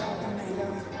kabusha,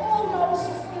 uma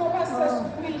usufuna ukuba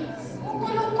sezulwini,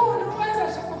 uNkulunkulu wenza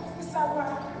njengokufisa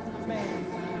kwakho.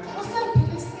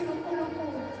 Usengiphilisile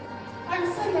uNkulunkulu,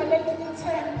 angisenalo elinye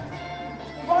ithemba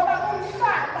ngoba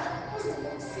umhlaba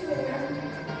uzibusile ngami.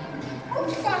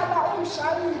 Umhlaba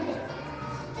ungishayile.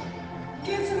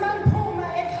 Ngithi uma ngiphuma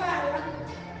ekhaya,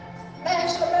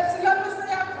 besho bethi lona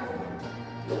useyagula,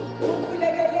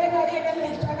 ukhulekele yeke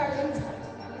lento akayenzayo.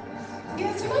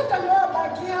 Ngithi kodwa ngoba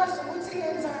ngiyazi ukuthi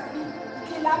ngenzani,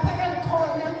 ngilapha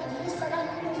engikhona ngibuyisa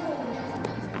kaNkulunkulu.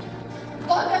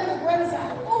 Konke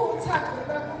engikwenzayo uwuthando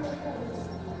lukaNkulunkulu.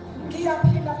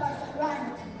 Ngiyaphila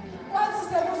bazalwane. Kwathi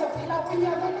sekuzophila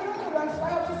unyaka uNkulunkulu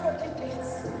wangifaka ku-40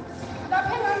 days.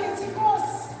 Lapho engangithi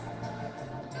Nkosi,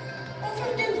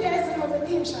 u-15 days ngobe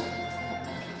nginjani.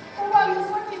 Kuba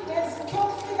ngu-40 days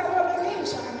kuyofika ngobe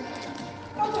nginjani.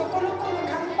 Kodwa uNkulunkulu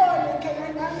ngambona ngena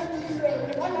nami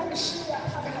emlilweni wangangishiya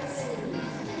phakathi.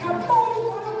 Ngambona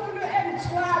uNkulunkulu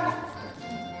engithwala.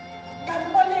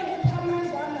 Ngambona engipha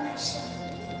amandla amasha.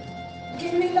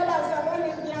 Ngimile bazalwane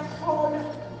ngiyakholwa.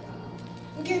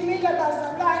 Ngimile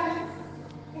bazalwane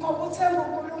ngokuthemba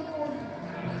uNkulunkulu.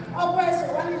 Okwezwa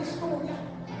wangihlula.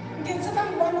 Ngithi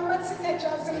bangibona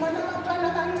ama-teenagers, ngibona abantwana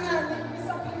abancane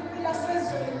besaphila impilo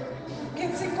yasezweni.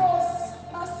 Ngithi Nkosi,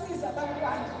 basize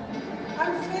abantwana.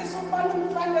 Angifisi ukubona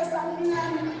umntwana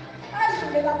esamncane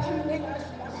adlule lapha mina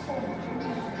engadlula khona.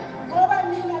 Ngoba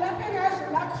mina lapha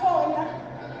engadlula khona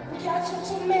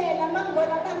ngiyathuthumela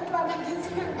mangibona abantwana ngithi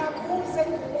ngingakhuze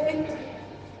endleleni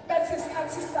bethi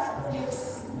isikhathi sabo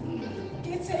lesi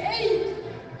ngithi eyi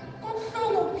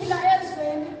kubuhlungu ukuphila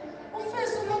ezweni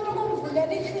ufisa umuntu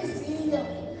ukumvulela inhliziyo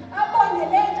abone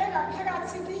lento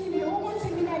engaphakathi kimi ukuthi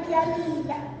mina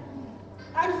ngiyalila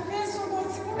angifisi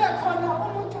ukuthi kube khona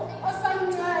umuntu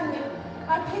osamncane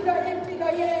aphila impilo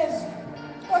yezwe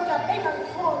kodwa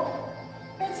engakholwa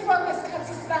bethi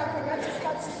kwakuyisikhathi sakho nathi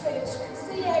isikhathi sethu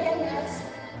siyeke nathi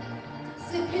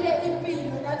siphile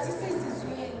impilo nathi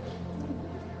sizizwele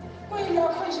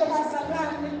kuyilokho nje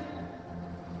bazalwane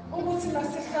ukuthi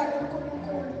masihlale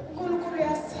uNkulunkulu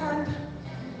uyasithanda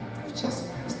uJesu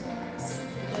Kristu.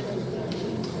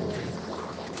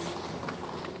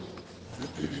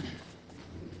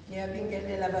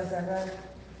 Ngiyabingelela bazalwane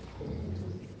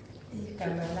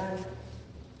igama lami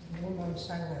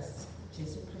ngumamshangazi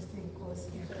Jesu Kristu inkosi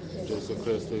Jesu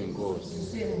Kristu inkosi.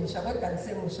 ngisemusha kodwa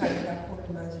ngisemusha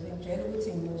kakhulu manje bengijwayele ukuthi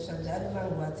ngimusha njalo uma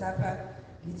ngiWhatsAppa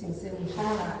ngithi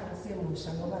ngisemusha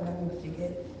ngoba nami ngifike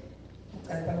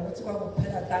ngicabanga ukuthi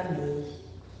kwakuphela kaMeyi.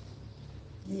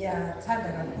 Ngiyathanda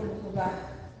kakhulu ukuba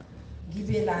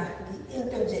ngibe la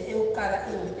into nje eyokuqala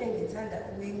engithanda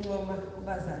ukuyincoma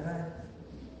kubazalwane.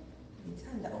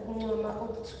 Ngithanda ukuncoma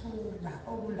ukuthula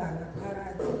okulanga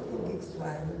phakathi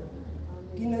engikuzwayo.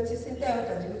 Nginothisa into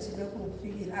eyodwa nje ukuthi lokhu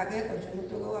ngifikile akekho nje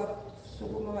umuntu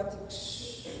owasukuma wathi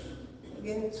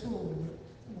ngengithule.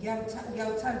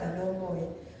 Ngiyawuthanda lo moya.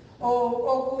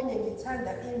 Okunye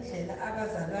ngithanda indlela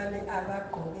abazalwane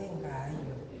abagqoke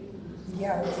ngayo.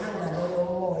 Ngiyawuthanda loyo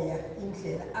moya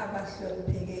indlela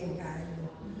abahlonipheke ngayo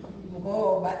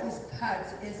ngoba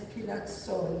isikhathi esiphila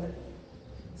kusona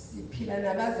siphila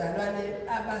nabazalwane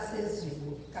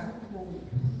abasezweni kakhulu.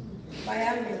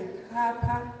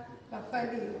 Bayameyikhapha,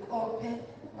 bafaka iy'nkophe,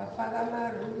 bafaka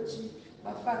amaruji,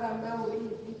 bafaka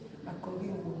amawivi, bagqoke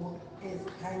ingubo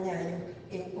ezikhanyayo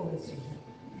enkonzweni.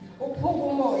 Uphuka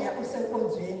umoya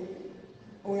usenkonzweni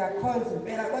uyakhonza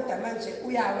impela kodwa manje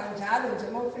uyawa njalo nje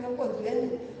uma ufika enkonzweni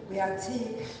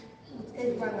uyathika ukuthi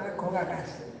eyibangagqoka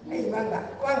kahle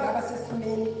wangaba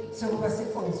sesimeni sokuba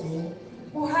senkonzweni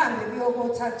uhambe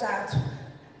kuyokothathathu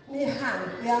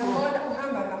nihambe uyambona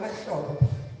uhamba ngamahlobo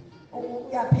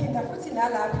uyaphinda futhi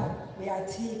nalapho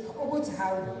uyathika ukuthi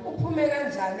hawu uphume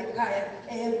kanjani ekhaya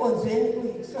enkonzweni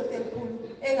kuyisonto elikhulu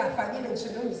engafakile ngisho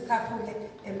noma isikhafu-ke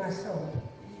emahlombe.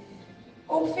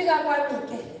 Ukufika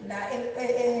kwami-ke la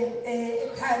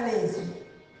ekhaya leZwi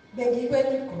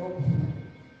bengikwenye igroup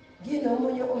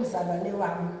nginomunye umzalwane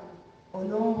wami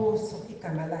onombuso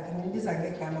igama lakhe ngimbiza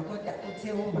ngegama kodwa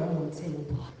uthe umama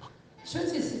uThembu.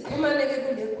 Shuthi sixhumaneke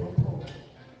kule group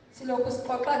silokhu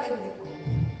sixoxa-ke kule group.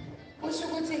 Kusho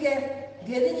ukuthi-ke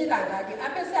ngelinye ilanga-ke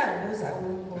abese angibuza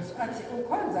umbuzo athi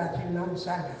ukhonzaphi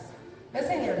mamshangazi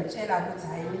bese ngiyamtshela ukuthi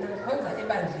hayi mina ngikhonza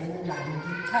ebandleni lami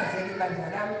ngichazele ibandla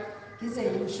lami ngize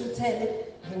ngimshuthele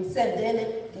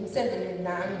ngimsendele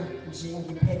nami nje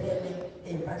ngiphelele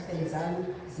ey'mpahleni zami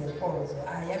zenkonzo.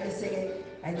 Abese-ke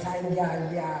ayithi hayi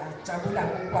ngiyajabula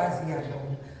ngokwazi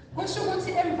ngiyabona. Kusho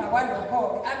ukuthi emva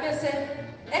kwalokho-ke abese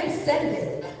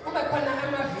engisendela kube khona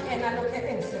ama-VN alokhu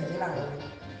engisendela wona.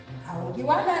 Hawu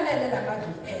ngiwalalele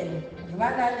lama-VN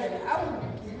ngiwalalele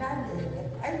ngilalele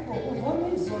ayibo kuvuma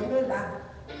izono la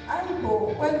ayibo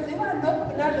kwenziwa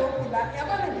lokhu nalokhu la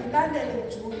yabona ngilalele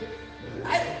ngijule.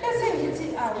 Bese ngithi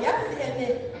awuyazi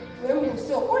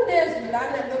wembuso kuneZwi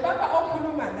lana lo baba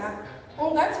okhuluma la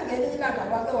ungathi ngelinye ilanga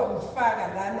wake wamfaka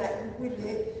lana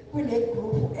kule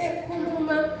group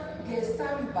ekhuluma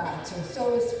ngesambatho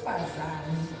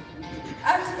sowesifazane.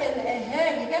 Athi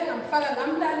ngike ngamfaka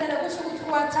ngamlalela kusho ukuthi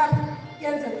uWhatsApp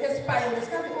yenze u-expire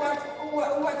ngesikhathi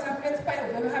uWhatsApp expire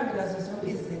vele uhambe nazo zonke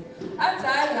izinto. Athi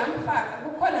hayi ngamfaka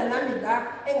kukhona nami la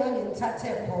engangimthathe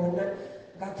khona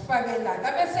ngakufakela-ke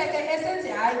abese-ke esethi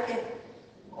hhayi-ke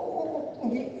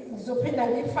ngizophinda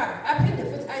ngiyifake aphinde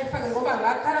futhi ayifake ngoba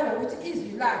ngakhala ngokuthi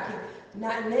izwi lakhe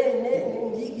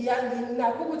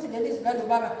nginakho ukuthi leli zwi lalo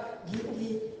baba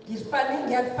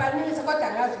ngiyalifanisa kodwa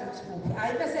angazi ukuthi kuphi.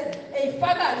 Hhayi bese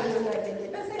eyifaka-ke yona-ke le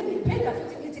bese ngiphinda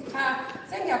futhi ngithi cha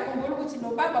sengiyakhumbula ukuthi lo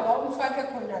baba wawumfake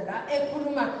khona la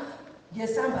ekhuluma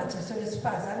ngesambatho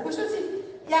sowesifazane. Kusho ukuthi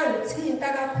yangithinta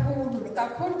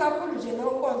kakhulu nje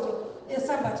leyo nkonzo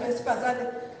yesambatho wesifazane.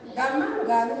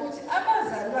 Ngamangala ukuthi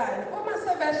abazalwane uma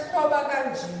sebehloba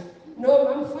kanje noma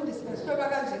umfundisi behloba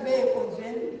kanje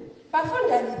bey'nkonzweni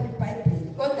bafunda liphi iBhayibheli.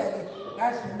 Kodwa-ke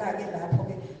ngadlula-ke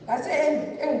lapho-ke ngase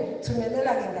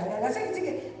engithumelela-ke ngala ngase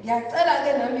ngithi-ke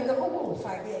ngiyacela-ke nami-ke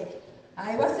ukungifakele.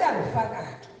 Hhayi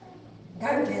waseyangifaka-ke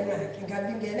ngangena-ke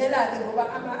ngabingelela-ke ngoba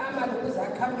amalokhu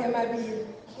aqhamuke amabili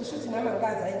kusho ukuthi nami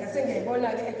angikazi hhayi ngase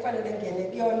ngiyayibona-ke ekufanele ngene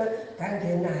kuyona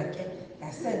ngangena-ke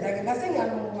ngasenda-ke ngase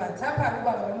ngiyamwhatsapha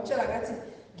ubaba ngamtshela ngathi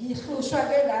ngihlushwa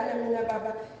ke lana mina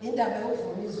baba indaba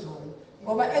yokuvuna izolo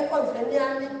ngoba enkonzweni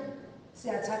yami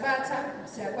siyathabatha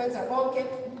siyakwenza konke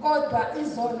kodwa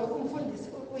izolo umfundisi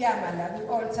uyama la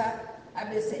kwi-altar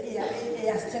abese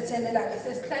eyasithethelela-ke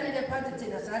sesihlalile phansi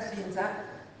thina sadlinza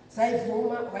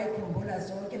sayivuma wayikhumbula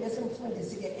zonke bese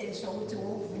umfundisi-ke esho ukuthi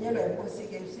ngokuvunyelwa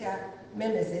inkosi-ke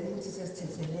siyamemezela ukuthi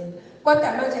sesithethelela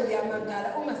kodwa manje ngiyamangala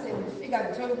uma sengifika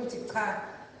ngithole ukuthi cha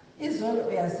izolo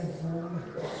uyazivuma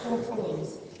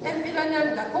umfundisi empilweni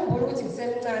yami ngakhumbula ukuthi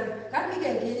ngisemncane ngangike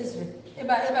ngizwe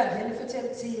ebandleni futhi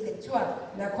elithile kuthiwa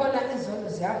nakhona izolo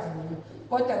ziyavuma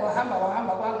kodwa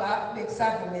kwahamba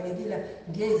bekusavumelekile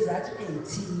ngezathu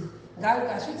ey'thile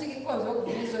ngasho ukuthi inkonzo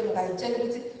yokuvuna izolo ngayitshela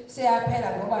ukuthi seyaphela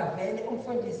ngoba vele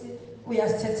umfundisi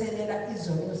uyasithethelela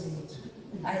izono zethu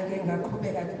hhayi-ke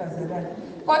ngaqhubeka-ke bazalwane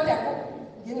kodwa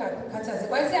ngingakukhathazi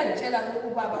kwayesiyangitshela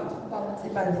ubaba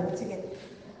uNtsibande ukuthi-ke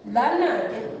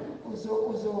lana-ke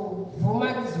uzovuma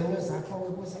izono zakho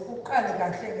ukuze uqale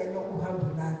kahle-ke lokuhambo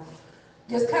lakho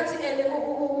ngesikhathi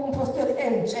umpostoli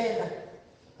engitshela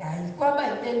hayi kwaba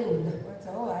yintelula wathi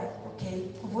hayi okay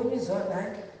kuvuna izolo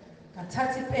hayi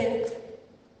ngathatha ipeni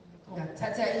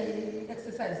ngathatha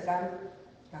i-exercise lami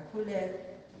ngakhuleka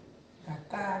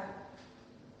ngaqala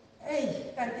eyi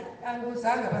kanti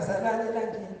angibuzanga abazalwane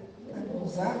elangeni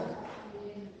angibuzanga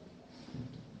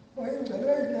wayengcelo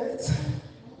yiletha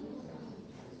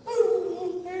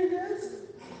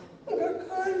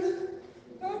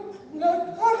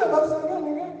ngakhala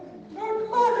bazalwane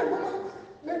ngakhala ngoba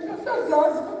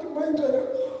bengasazazi ukuthi manje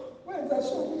wenza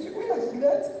sho ukuthi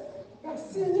uyaziletha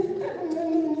ngasinye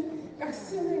ebuncaneni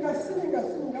ngasinye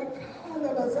ngakhala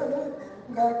bazalwane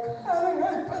ngakhala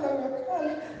ngayibhala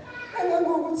ngakhala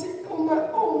engangokuthi uma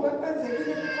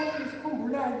kwenzekile kukhona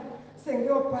isikhumbulayo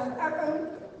sengiyobhala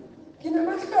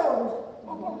nginamahloni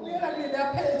okubuyela kulela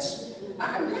pheji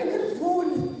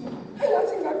angengivuli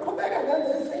engathi ngingaqhubeka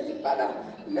nalezi engibhala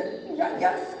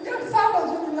ngiyasaba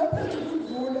nje kulela pheji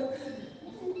ukuvula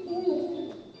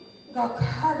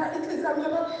ngakhala inhliziyo yami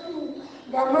yababuhlungu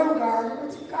ngamangala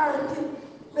ukuthi kanti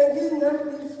benginami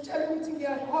ngizitshela ukuthi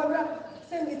ngiyakholwa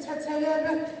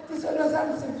sengithethelelwe izono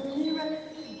zami zivunyiwe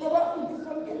ngoba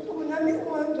zonke insuku nami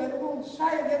unganjani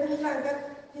ukungishaye ngelinye ilanga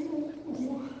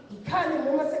ngikhale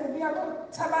noma sengibuya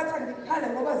kothabatha ngikhale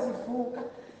ngoba zivuka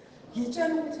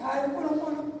ngitshela ukuthi hhayi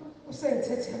uNkulunkulu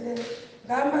usengithethelele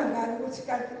ngamangala ukuthi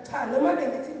kanti cha noma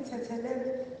bengithi ngithethelele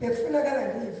bekufunakala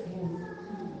ngiyivume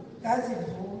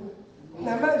ngazivuma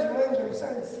namanje uMangcwele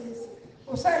usangisiza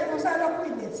usalokhu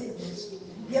uyilethile nje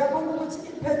ngiyabona ukuthi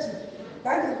ipheji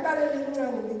ngangikuqalela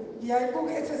incane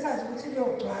ngiyayibuka i-exercise ukuthi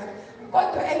liyogcwala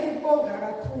kodwa engikubonga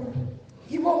kakhulu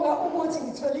ngibonga ukuthi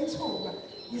ngithola ithuba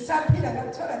ngisaphila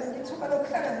ngathola leli thuba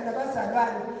lokuhlangana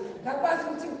nabazalwane ngakwazi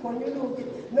ukuthi ngigonyuluke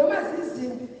noma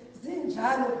zizimbi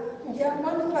zinjalo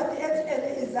ngiyabona incwadi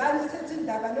ethi izani isethi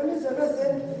indaba noma izono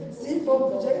zenu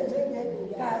zibomvu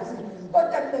njengegazi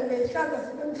kodwa mina ngiyihlaza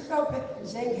zibe mhlophe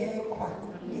njengekhwa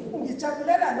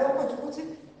ngijabulela lokho nje ukuthi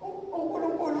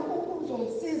uNkulunkulu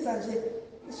uzongisiza nje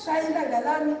ishaye ilanga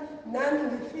lami nami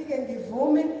ngifike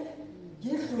ngivume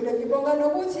ngidlule ngibonga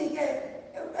nokuthi-ke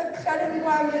ekuhlaleni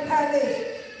kwami ekhaya lethu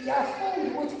ngiyafunda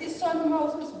ukuthi isono uma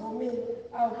ususivumile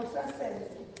awukusasenza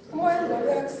umoya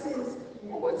ingcwele uyakusiza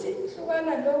ukuthi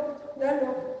hlukana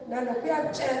nalokhu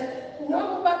uyakutshela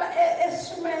noma ubaba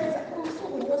esishumayeza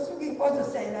usuku nosuku iy'nkonzo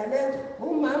siyayilalela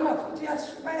umama futhi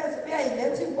uyasishumayeza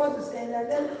uyayiletha iy'nkonzo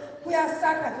siyayilalela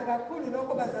kuyasakha nje kakhulu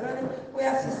lokho bazalwane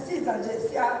kuyasisiza nje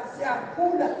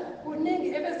siyakhula kuningi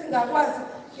ebesingakwazi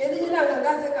ngelinye ilanga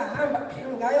ngaze ngahamba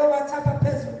ngayo-WhatsApp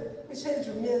phezulu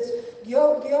kwishenjumi yethu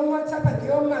ngiyo-WhatsApp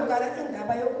ngiyomangala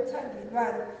indaba yokuthanda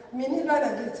ilwana mina ilwana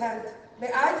ngiyithanda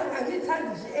hayi angiyithandi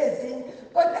nje ezinye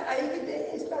kodwa ayikho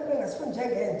into isitatu bengasifuni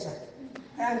njengentsha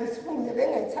angisifuni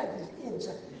bengayithandi nje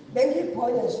intsha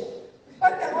bengiyibhonya nje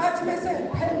kodwa kwathi bese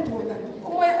ngiphendula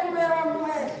umoya wami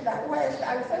wehla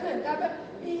angisenandaba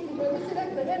ngibonisile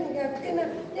ekugcineni ngiyaqina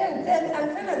yenzeni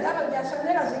angisenandaba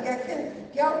ngiyashonela nje ngiyaqina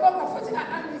ngiyawubonga futhi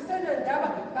angisenandaba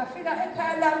ngafika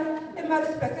ekhaya lami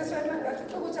eMaritzburg esweni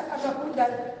ngafica ukuthi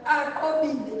amabhundane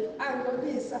aqobile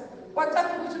angcolisa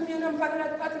kwacaca ukuthi umyeni wamfanele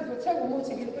wathi ngizothenga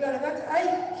umuthi ngilibulala ngathi hayi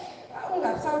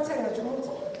ungasawuthenga nje umuthi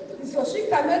ngizosho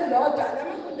igama elilodwa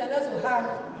lamabhundane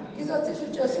azohamba ngizothisha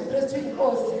uJesu Kristu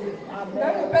inkosi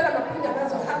nangempela amabhundane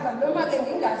azohamba noma-ke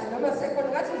ngingazi noma sekhona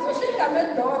ngathi ngizosho igama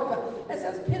elilodwa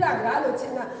esesiphila ngalo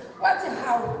thina wathi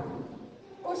hawu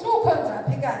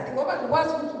usukhonzaphi kanti ngoba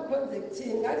ngikwazi ukuthi ukhonze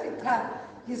kuthini ngathi cha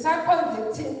ngisakhonza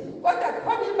ekuthini kodwa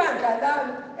khona ibandla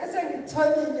lami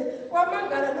esengitholile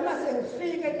kwamangala noma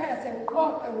sengifika ekhaya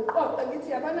sengiqoqa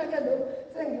ngithi yabona-ke lokhu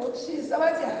sengiyokushisa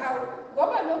wathi hawu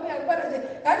ngoba lokhu uyakubona nje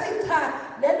ngathi cha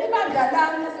leli bandla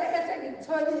lami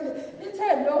esengitholile lithe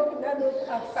lokhu nalokhu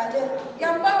akufanele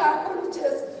ngiyambonga kakhulu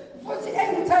uJesu futhi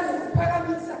engithanda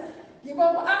ukuphakamisa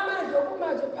ngibonga amandla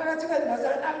okumanje phakathi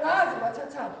kwengazalwane angazi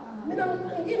wathathaphi mina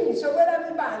ngingisho kwelami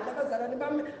ibandla abazalwane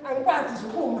bami angikwazi nje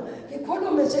ukuma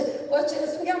ngikhulume nje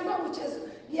ngoJesu ngiyambonga uJesu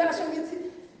ngiyasho ngithi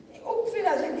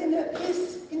ukufika nje ngine-peace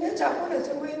nginejabule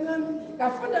nje emoyeni wami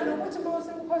ngafunda nokuthi uma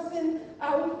usemkhosini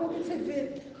awubuki i-TV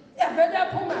yavele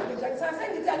yaphuma-ke nje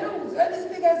sengithi anongizwela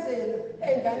isibikezelo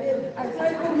ey'nganeni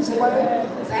angisayibuli nje kwalo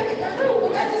sengithi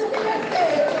anongibukela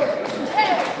isibikezelo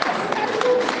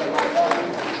asikayibuli kwalo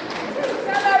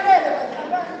sengisalalele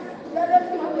bazalwane lalela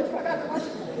uMamefakazi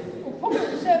wathi uphume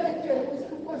ngishele ekutsheni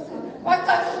kusemkhosini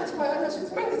wacaca ukuthi bayona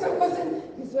shuthi uma ngisemkhosini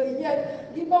ngizoyiyela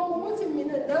ngibonga ukuthi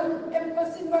mina nami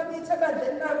emkhosini wakithi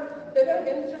ebandleni nami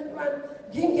bebengena 21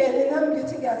 ngingene nami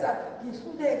ngithi ngiyazama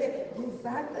ngihluleke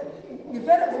ngizace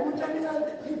ngivele ngomuntu omncane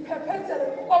ngiphephezele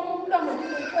konke umlomo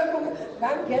nginenkwemuke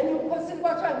ngangena emkhosini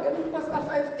kwathiwa ngingena umkhosi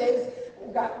ka-5 days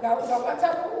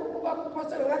ngawathatha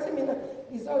ubaphophosele ngathi mina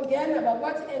ngizongena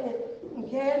bakwathi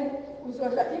ngena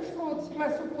uzodla ifruit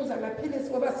masuphuza amaphilisi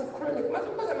ngoba si-chronic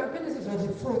masuphuza amaphilisi uzodla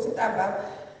ifruit intambama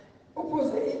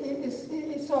uphuze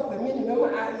isobho emini noma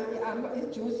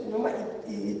ijuice noma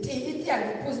iti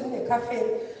angiphuzi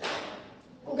nginekhafeni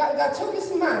ngathuka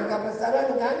isimanga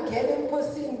bazalwane ngangena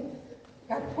emkhosini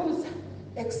ngaphuza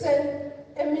ekuseni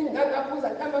emini ngangaphuza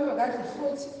ntambama ngadla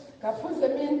ifruit ngaphuza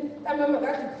emini ntambama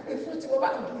ngadla ifruit ngoba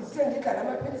sengidla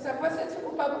lamaphilisi abasethi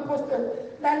ubaba umpostoli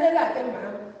lalela-ke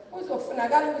mama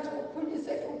kuzofunakala ukuthi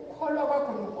ukhulise ukukholwa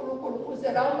kwakho noNkulunkulu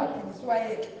ukuze lawo maphilisi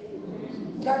wayeke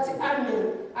ngathi amen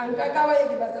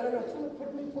angikakawayeki bazalwane ngifuna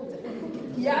ukukhuluma iphutha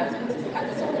ngiyazi ukuthi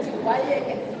isikhathi sokuthi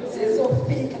ngiwayeke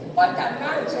sizofika kodwa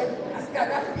manje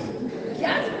asikakafiki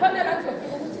ngiyazi khona la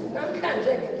kuzofika ukuthi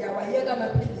namhlanje-ke ngiyawayeka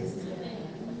amaphilisi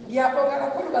ngiyabonga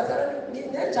kakhulu bazalwane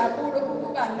nginenjabulo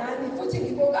ukuba nani futhi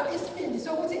ngibonga isibindi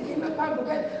sokuthi ngime phambi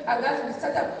kwenu angazi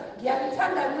ngisithatha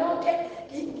ngiyalithanda nonke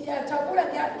ngiyajabula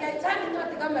ngiyayithanda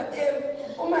incwadi kaMateyu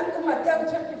uMateyu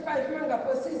 25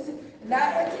 mangaphosisi la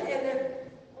ethi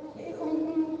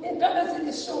intolo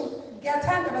ezilishumi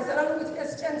ngiyathanda bazalwane ukuthi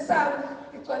esitsheni sami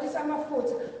igcwalisa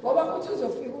amafutha ngoba uthi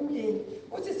uzofika umyeni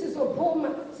uthi sizophuma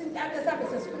sintate sabe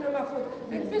sesifuna amafutha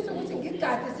bengifisa ukuthi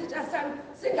ngigade isitsha sami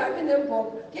singabi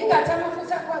nembobo ngingathi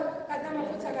amafutha akhona kanti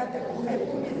amafutha kade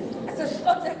ephumile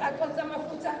asesiqothe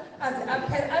amafutha aze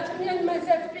aphela athi umyeni uma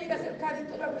esefika sekukhala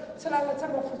itolo thola ukuthi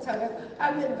amafutha akekho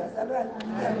amen bazalwane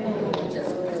ngiyabonga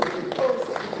uJesu Kristu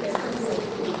inkosi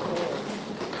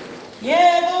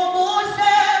yebo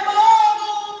muhle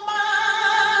bokumazi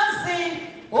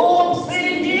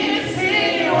umsindisi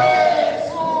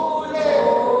wethu lo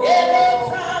yebo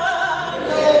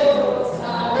thando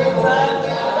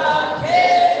wakhe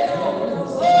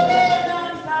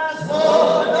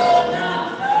solona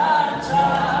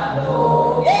njalo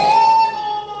yebo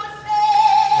muhle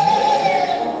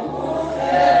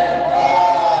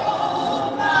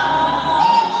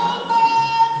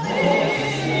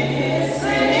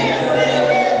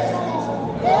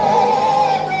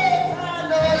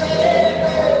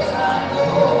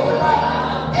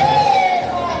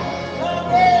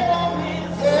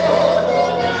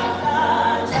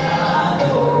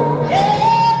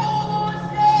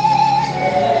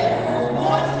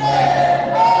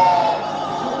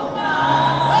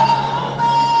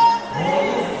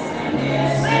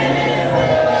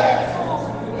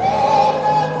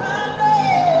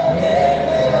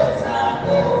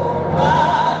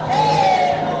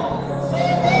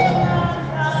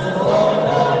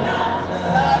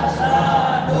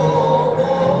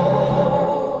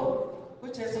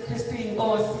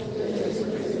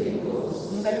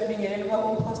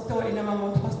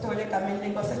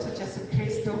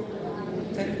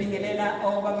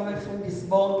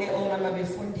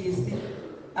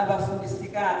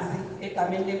abafundisikazi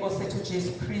egameni lenkosi ethu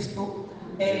Jesu Kristu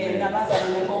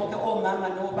nabazalwane bonke omama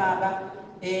nobaba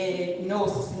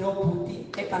nosisi nobhuti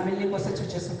egameni lenkosi ethu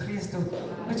Jesu Kristu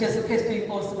uJesu Kristu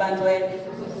inkosi bantwini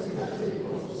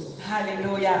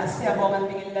haleluya siyabonga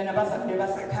ngibingelela nabazalwane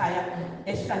basekhaya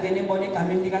esihlangene ibona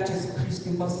egameni lika Jesu Kristu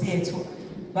inkosi yethu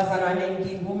bazalwane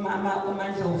ngingumama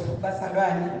uMandlovu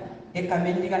bazalwane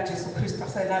egameni lika Jesu Kristu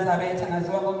waseNazaretha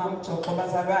ngaziwa ngomama uJoxo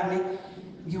bazalwane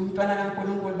ngiyumntwana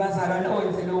kaNkulunkulu bazalwane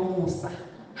owenzele umusa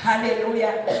haleluya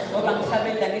ngoba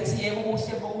ngihlabela ngithi yebo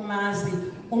ubuhle bokumazi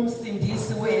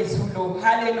umsindisi wethu lo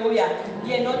haleluya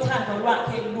yena othando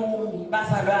lwakhe lumi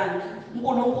bazalwane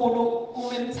uNkulunkulu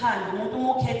umemthanda umuntu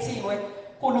umukhethiwe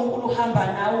uNkulunkulu uhamba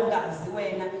nawe ungazi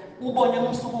wena ubone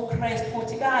umsuku uChrist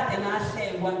futhi kade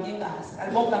ngahlengwa ngingazi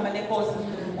alibonga igama leNkosi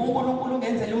uNkulunkulu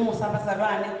ungenzela umusa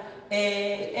abazalwane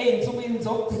eyinsukwini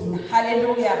zokugcina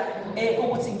haleluya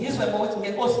ukuthi ngizwe ngokuthi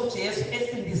ngeNkosi uJesu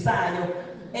esindisayo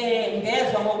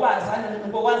ngezwe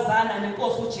ngokwazana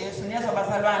neNkosi uJesu nezwe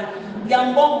bazalwane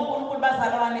ngiyambonga uNkulunkulu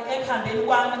bazalwane ekhambeni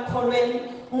kwami ekholweni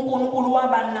uNkulunkulu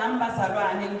waba nami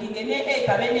bazalwane ngingene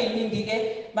egabeni eziningi ke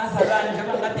bazalwane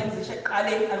njengoba ngade ngizisho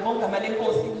eqaleni alibonga igama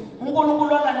leNkosi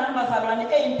uNkulunkulu waba nami bazalwane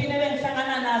ezimpini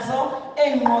engihlangana nazo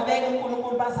enginqobeke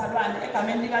uNkulunkulu bazalwane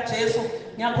egameni lika Jesu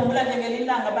ngiyakhumbula nje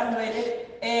ngelilanga bangcwele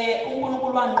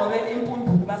uNkulunkulu wanqobela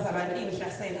impundulu bazalwane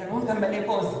ingihlasela alibonga igama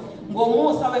leNkosi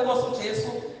ngomusa weNkosi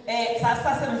uJesu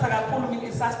sasemsa kakhulu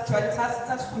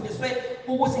sasifundiswe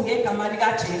ukuthi ngegama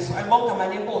lika Jesu alibonga igama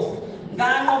leNkosi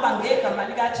nganqoba ngegama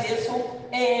lika Jesu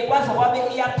kwaze kwabe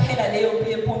iyaphela leyo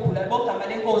mpundulo alibonga igama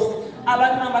leNkosi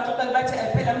abantu nabaxoxela bathi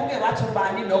phela muke wathi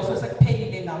ubani lokho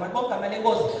sekuphelile ngawo alibonga igama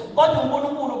leNkosi kodwa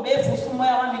uNkulunkulu bevusa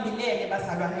umoya wami ngilele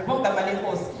bazalwane alibonga igama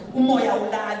leNkosi umoya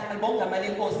ulala alibonga igama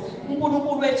leNkosi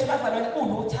uNkulunkulu wethu bazalwane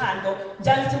unothando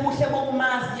njalo sithi kuhle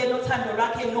bokumazi yena uthando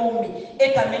lwakhe lumi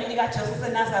egameni lika Jesu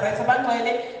seNazaretha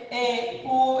bangcwele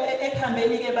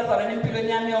ekhambeni ke bazalwane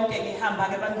empilweni yami yonke ngihamba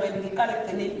ke bangcwele ngiqala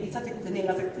ekugcineni ngithathe ekugcineni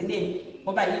ngasekugcineni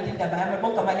ngoba yini indaba yami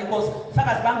alibonga igama leNkosi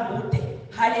fakazi bangibude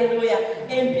haleluya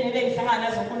empilweni engihlangana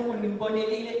nazo uNkulunkulu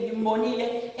ngimbonile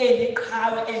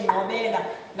eliqhawe enqobela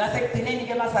ngasekugcineni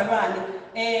ke bazalwane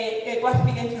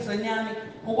kwafika enhlizweni yami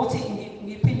ukuthi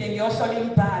ngiphinde ngiyohlola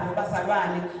imibhalo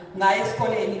bazalwane ngaye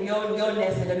esikoleni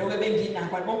ngiyonezela lokho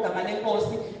benginakho alibonga igama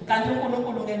leNkosi kanti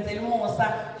uNkulunkulu ngenzela umusa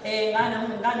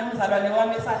nganomzalwane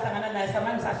wami esahlangana naye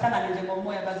samanje sahlangana nje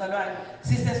ngomoya bazalwane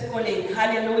sisesikoleni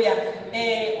haleluya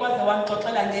kwaze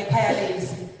wangixoxela ngekhaya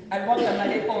leZwi alibonga igama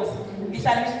leNkosi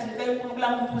ngihlala ngithi uNkulunkulu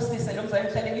angibusise lo mzalwane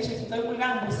ngihlale ngisho ukuthi uNkulunkulu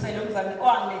angibusise lo mzalwane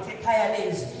owangilethe ekhaya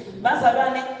leZwi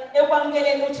bazalwane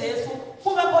ekwamukeleni uJesu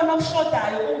kuba khona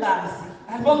okushodayo ungazi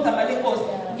alibonga igama leNkosi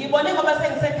ngibone ngoba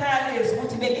sengisekhaya leZwi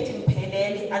ukuthi bengithi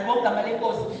ngiphelele alibonga igama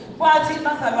leNkosi kwathi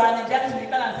bazalwane njalo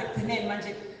ngiqala ngasekugcineni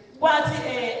manje kwathi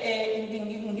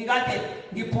ngikade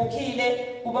ngibhukile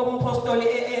ubaba umpostoli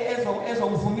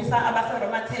ezongivumisa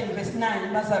abaseRoma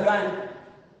 10:9 bazalwane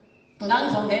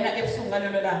ngangizongena ebusuku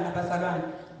ngalelo langa bazalwane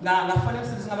ngafona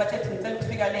umsebenzi ngabathethe ngicela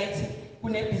ukufika late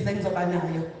kunebhizi engizoba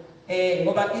nayo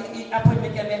ngoba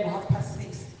i-appointment yami ngo6:30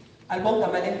 alibonga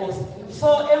igama leNkosi so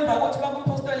emva kokuthi baba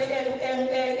umpostoli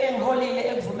engiholile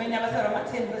ekuvumeni abaseRoma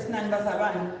 10:9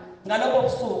 bazalwane ngalobo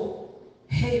busuku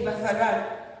hey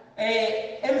bazalwane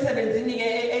emsebenzini ke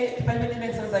department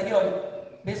bengisebenza kuyona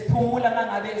besiphumula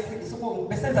mangabe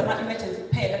besenza ama-emergency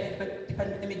kuphela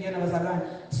department ebengiyona bazalwane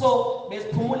so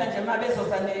besiphumula nje uma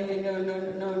bezoza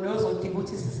nozodinga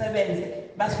ukuthi sisebenze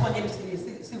basifonele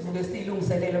sivuke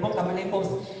siyilungiselele bonke igama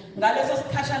leNkosi ngaleso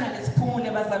sikhashana lesiphumule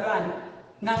bazalwane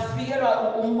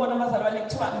ngafikelwa umbono abazalwane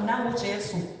kuthiwa nangu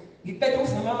uJesu ngiphethe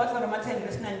ukuvuma abaseRoma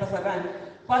 10:9 bazalwane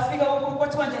kwafika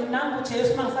kwathiwa nje nangu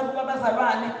uJesu mangisabuka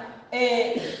abazalwane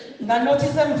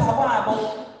nganothisa emva kwabo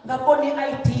ngabona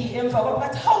i-ID emva kwabo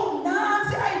bathi hawu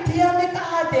nansi i-ID yami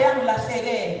kade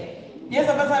yangilahlekele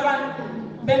yeza abazalwane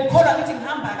bengikholwa ukuthi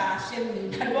ngihamba kahle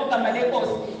mina alibonga igama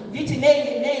leNkosi ngithi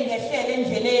neyingehlele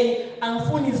endleleni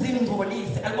angifuni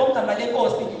izingcolisi alibonga igama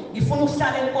leNkosi ngifuna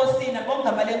ukuhlala enkosini alibonga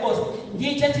igama leNkosi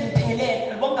ngitshe ethi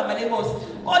ngiphelele alibonga igama leNkosi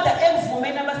kodwa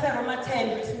ekuvumeni abaseRoma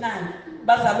 10:9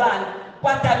 bazalwane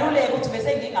kwadaluleka ukuthi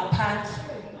bese ngingaphansi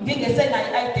ngingesenayo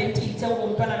i-identity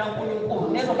engumntwana kaNkulunkulu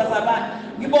nezo bazalwane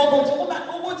ngibonga nje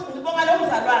ukuthi ngibonga lo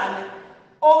mzalwane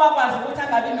owakwazi ukuthi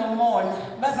angabi nomona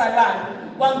bazalwane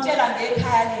wangitshela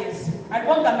ngekhaya leZwi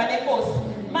alibonga igama leNkosi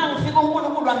mangifika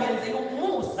uNkulunkulu wangenzela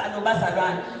umusa lo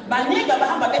bazalwane baningi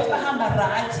abahamba bethi bahamba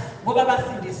right ngoba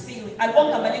basindisiwe alibonga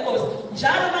igama leNkosi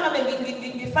njalo mangabe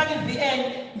ngifaka iVN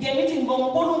ngiyemithi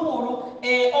ngoNkulunkulu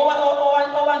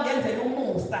owangenzela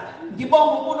umusa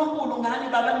ngibonga uNkulunkulu ngani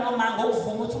baba nomanga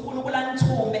ukuvuma ukuthi uNkulunkulu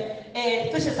anithume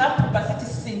cishe sabhubha sithi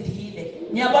sisindile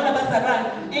ngiyabona bazalwane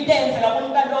into eyenzeka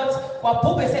kuNkalothi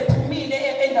wabhubha esephumile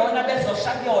endaweni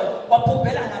abezosha kuyona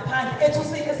wabhubhela ngaphandle ethi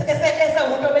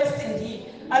esewumuntu obesindile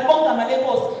alibonga igama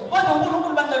leNkosi kodwa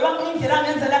uNkulunkulu bangcwele wami indlela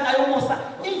angenzela ngayo umusa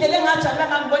indlela engajabula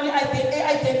ngangibona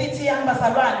i-identity yami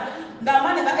bazalwane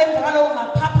ngamane emva kwaloko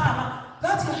ngaphaphama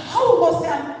ngathi hawu Nkosi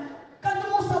yami kanti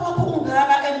umusa wakho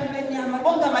ungaka empilweni yami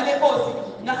alibonga igama leNkosi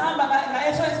ngahamba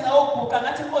ngaeshonesi ngayoguqa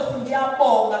ngathi Nkosi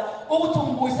ngiyabonga ukuthi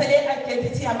ungibuyisele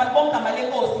identity yami bonke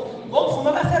amalenkosi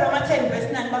ngokuvuma baseRoma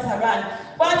 10:9 bazalwane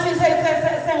bathi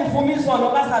sengivuma izono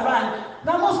bazalwane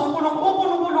ngamuza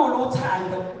uNkulunkulu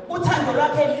uthando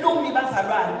lwakhe lumi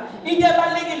bazalwane into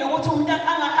ebalekile ukuthi umuntu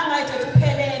angayithethe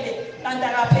uphelele kanti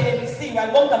akaphelelisiwe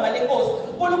bonke amalenkosi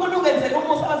uNkulunkulu ungenzela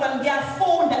umusa bazalwane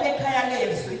ngiyafunda ekhaya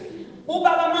leZwi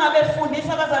ubaba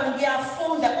mabefundisa abazali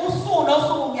ngiyafunda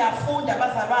usuku ngiyafunda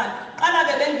bazalwane qala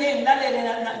ke bengiyilalele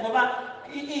ngoba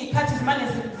ikhathi izimane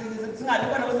zingabi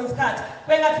khona kwesinye isikhathi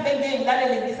bengathi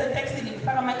bengiyilalele ngisetaxini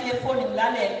ngifaka ama-earphone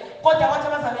ngilalele kodwa kwathi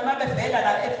abazali mabevela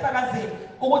la ebufakazini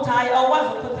ukuthi hayi awukwazi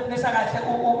ukuconcentrate kahle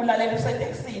ulalela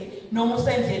usetaxini noma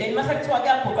usendleleni mase kuthiwa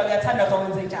kuyaguqa kuyathandazwa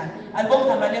wenze njani alibonge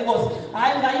igama lenkosi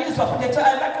hayi ngayizwa futhi ethi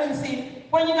ayibaqinisile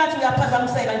kwenye ngathi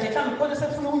uyaphazamiseka nje mhlawumbe khona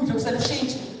sekufuna ukundlulisela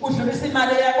ushintshi udlulisa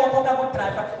imali yakho okhokha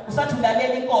ku-driver usathi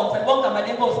ulalela inkonzo alibonge igama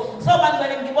lenkosi so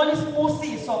bangcwele ngibona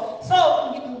isibusiso so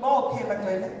okay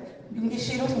bangcwele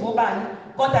ngishilo ukuthi ngobani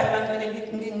kodwa-ke bangcwele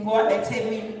ngingowala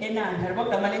eThekwini eNanda alibonge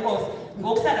igama lenkosi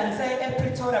ngokuhlala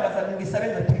ePretoria bazali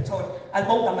ngisebenza ePretoria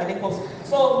alibonge igama lenkosi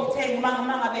so ngithe uma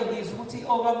ngabe ngizwa ukuthi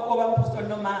obapostoli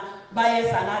noma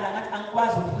bayeza ngala ngathi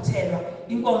angikwazi ukuphuthelwa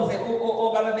inkonzo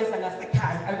obaba beza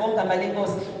ngasekhaya alibonge igama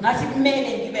lenkosi ngathi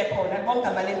kumele ngibe khona alibonge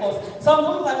igama lenkosi so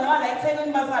ngumzalwane wala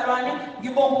eThekwini bazalwane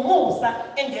ngibonga umusa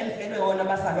engenzelwe wona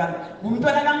bazalwane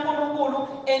ngumntwana kaNkulunkulu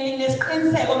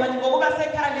nginesiqiniseko manje ngokuba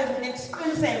sekhaya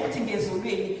nesiqiniseko ukuthi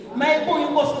ngezulwini mayebuya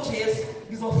inkosi uJesu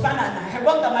ngizofana naye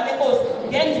alibonge igama lenkosi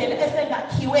ngendlela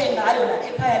esengakhiwe ngayo la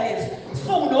ekhaya leZwi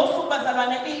suku nosuku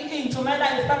bazalwane intshumayelo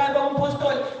ifaka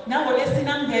kompostoli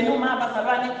nangolesine angena uma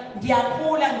bazalwane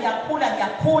ngiyakhula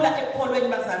ekukholweni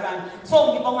bazalwane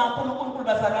so ngibonga kakhulu uNkulunkulu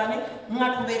bazalwane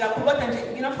ngingaqhubeka kakhulu kodwa nje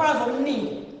nginofakazi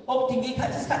omningi okudinga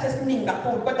isikhathi esiningi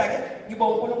kakhulu kodwa-ke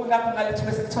ngibonga uNkulunkulu lapho ngalithu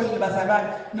besekutholile bazalwane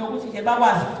nokuthi nje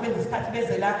bakwazi ukuthi benze isikhathi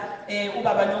beze la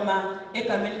ubaba noma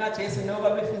egameni likaJesu noba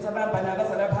befundisa abahamba nabo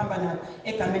abazali abahamba nabo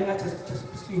egameni likaJesu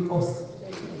Kristu inkosi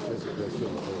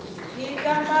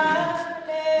igama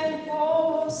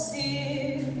lenkosi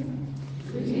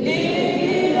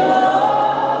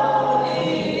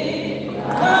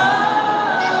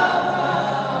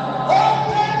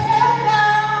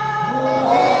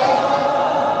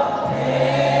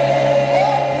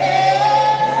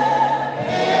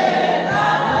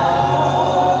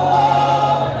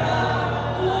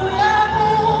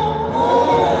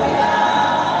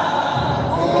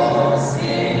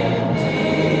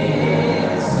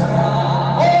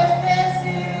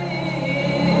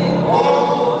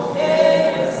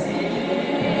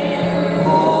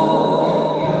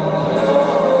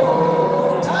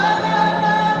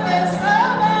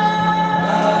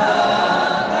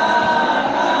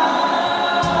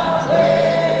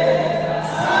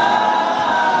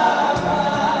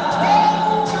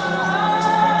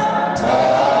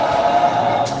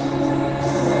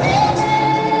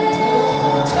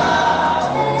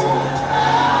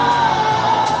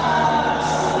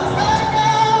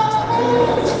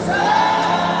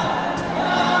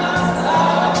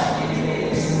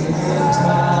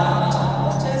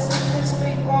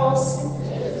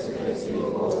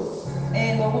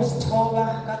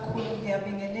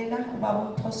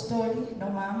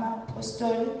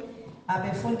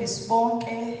abefundisi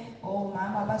bonke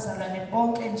omama abazalwane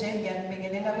bonke nje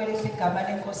ngiyanibingelela kwelihle igama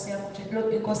lenkosi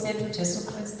yami inkosi yethu uJesu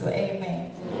Kristu amen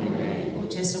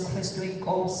uJesu Kristu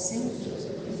inkosi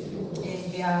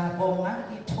ngiyabonga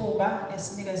ithuba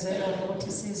esinikezelwe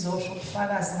ukuthi sizosho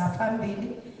ubufakazi ngaphambili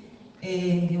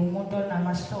ngiwumuntu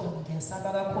onamahloni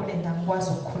ngiyasaba kakhulu ngikwazi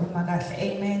ukukhuluma kahle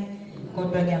amen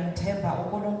kodwa ngiyamthemba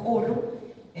uNkulunkulu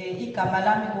igama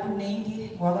lami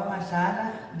kuningi ngwakaMadlala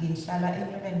ngihlala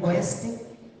eNewland West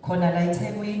khona la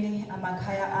eThekwini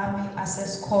amakhaya ami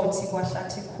aseSikhothi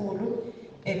kwaHlathikhulu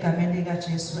egameni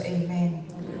likaJesu amen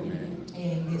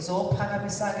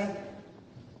ngizophakamisa ke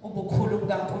ubukhulu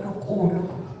bukaNkulunkulu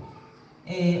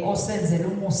osenzela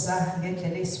umusa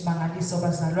ngendlela eyisimangaliso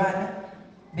bazalwane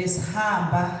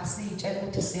besihamba sitshela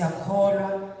ukuthi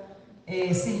siyakholwa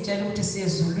sitshela ukuthi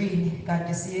siyezulwini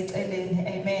kanti siyeceleni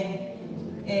amen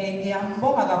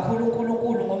ngiyambonga kakhulu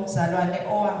uNkulunkulu ngomzalwane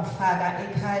owangifaka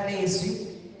ekhaya leZwi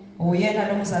uyena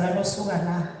lo mzalwane osuka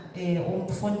la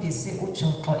umfundisi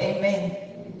uJoxo amen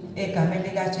egameni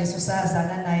likaJesu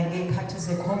sayazana naye ngekhathi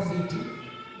zeCovid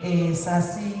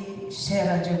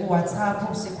sasishare nje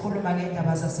kuWhatsApp sikhuluma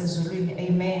ngendaba zasezulwini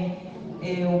amen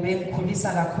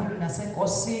ubengikhulisa kakhulu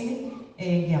nasenkosini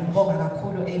ngiyambonga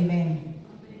kakhulu amen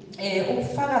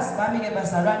ubufakazi bami ke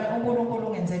bazalwane uNkulunkulu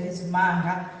ungenzela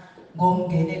izimanga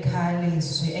ngokungena ekhaya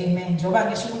leZwi amen njoba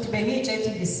ngisho ukuthi bengitshethi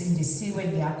ngisindisiwe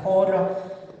ngiyakholwa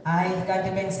hayi kanti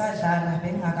bengisadlala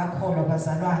bengingakakholwa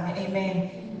bazalwane. Amen.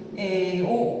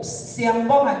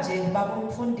 Siyambonga nje baba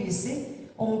umfundisi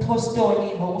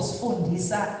umpostoli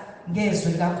ngokusifundisa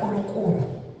ngezwi likaNkulunkulu.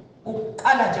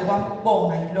 Ukuqala nje kwami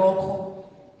ukubonga yilokho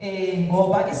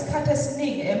ngoba isikhathi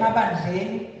esiningi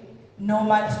emabandleni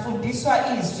noma lifundiswa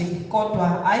izwi kodwa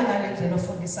hayi ngale ndlela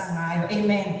ofundisa ngayo.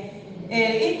 Amen.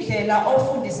 Indlela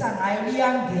ofundisa ngayo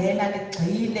liyangena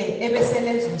ligxile ebese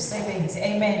lenza umsebenzi.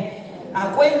 Amen.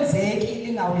 Akwenzeki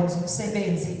lingawenza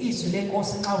umsebenzi izwi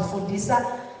lenkosi nxa ufundisa.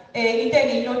 Into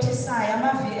engiyinotisayo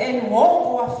ama-VN wonke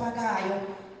owafakayo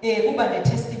kuba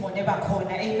ne-testimony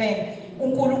ebakhona. Amen.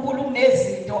 uNkulunkulu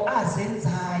kunezinto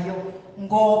azenzayo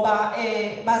ngoba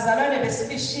bazalwane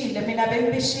besibishile mina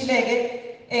bengibishile-ke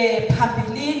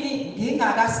phambilini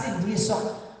ngingakasindiswa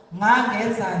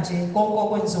ngangenza nje konke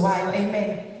okwenziwayo.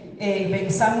 Amen.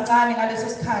 Bengisamncane ngaleso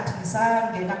sikhathi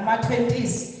ngisangena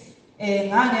kuma-20s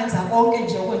ngangenza konke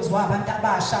nje okwenziwa abantu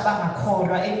abasha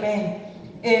abangakholwa. Amen.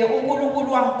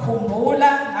 uNkulunkulu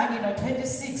wangikhumbula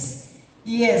ngangino-26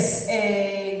 years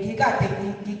ngikade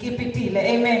ngikipitile.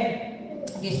 Amen.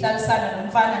 Ngihlalisana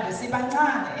nomfana nje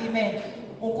sibancane. Amen.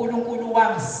 uNkulunkulu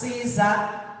wangisiza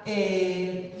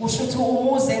kusho ukuthi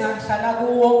umuzi engangihlala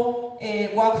kuwo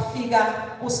kwakufika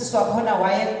usisi wakhona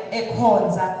waye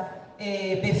ekhonza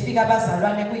befika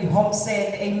abazalwane kuyi-home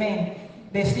cell. Amen.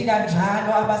 Befika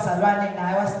njalo abazalwane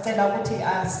naye wasicela ukuthi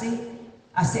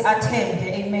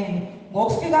asi-attende. Amen.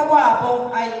 Ngokufika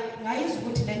kwabo ngayizwa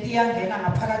ukuthi lento iyangena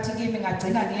ngaphakathi kimi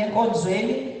ngagcina ngiye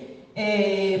enkonzweni.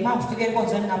 Mangifika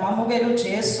enkonzweni ngamamukela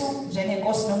uJesu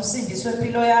njengenkosi nomsindisi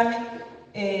wempilo yami.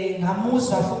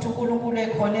 Ngamuzwa futhi uNkulunkulu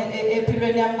ekhona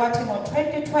empilweni yami. Kwathi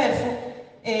ngo-2012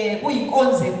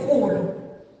 kuyinkonzo enkulu,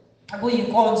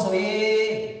 kuyinkonzo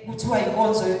kuthiwa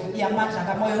inkonzo yamandla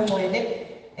kaMoya oNgcwele.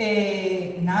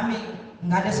 Nami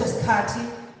ngaleso sikhathi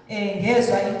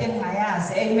ngezwa into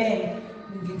engingayazi. Amen.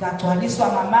 Ngingagcwaliswa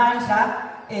ngamandla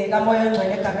kaMoya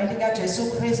oNgcwele egameni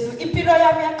likaJesu Kristu. Impilo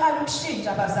yami yaqala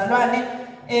ukushintsha bazalwane.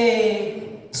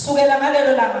 Kusukela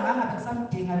ngalelo langa ngangabe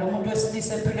ngisamdinga lo muntu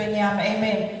wesilisa empilweni yami.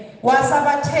 Amen.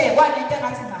 Wasabathe kwanento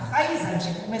engathi ngahayiza nje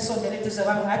kumesondele eduze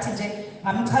kwami ngathi nje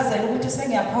ngamchazela ukuthi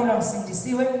sengiyakholwa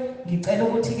ngisindisiwe, ngicela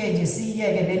ukuthi-ke nje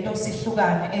siyiyeke lento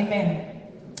sihlukane. Amen.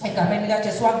 Egameni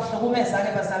likaJesu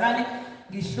wangihlukumeza-ke bazalwane,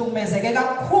 ngihlukumezeke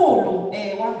kakhulu.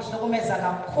 Wangihlukumeza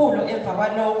kakhulu emva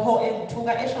kwalokho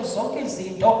engithuka esho zonke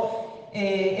izinto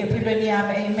empilweni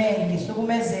yami. Amen.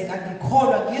 Ngihlukumezeka,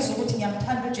 ngikholwa ngizwa ukuthi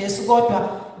ngiyamthanda uJesu kodwa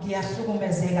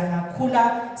ngiyahlukumezeka.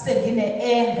 Ngakhula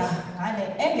sengine-enga,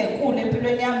 enkulu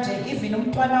empilweni yami nje. Even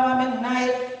umntwana wami enginaye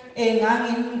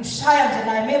ngangishaya nje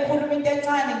naye mekhuluma into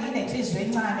encane nginenhliziyo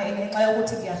encane ngenxa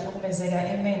yokuthi ngiyahlukumezeka.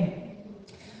 Amen.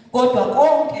 Kodwa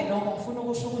konke lokho ngifuna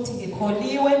ukusho ukuthi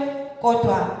ngikholiwe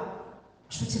kodwa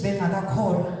kushuthi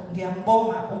bengakakholwa.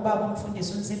 Ngiyambonga ubaba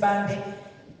umfundisi uNsibande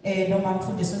noma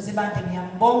umfundisi uNsibande.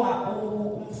 Ngiyambonga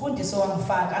umfundisi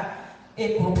owangifaka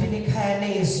egroupini ekhaya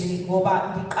leZwi ngoba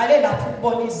ngiqale lapho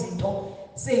ukubona izinto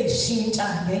seyishintsha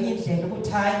ngenye indlela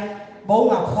ukuthi hayi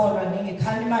bowungakholwa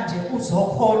ningikhani manje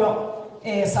uzokholwa.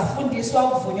 Safundiswa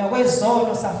ukuvunywa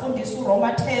kwezono, safundiswa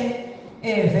uRoma 10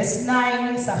 verse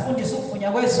 9, safundiswa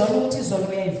ukuvunywa kwezono ukuthi izono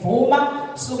uyayivuma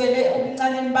kusukele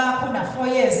ubuncaneni bakho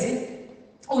na4 years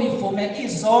uyivume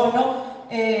izono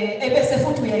ebese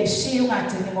futhi uyayishiya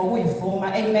ungagcini ngokuyivuma.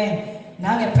 Amen.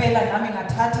 Nangempela nami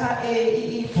ngathatha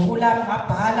ibhuku lami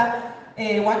ngabhala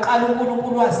waqala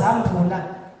uNkulunkulu wazambula.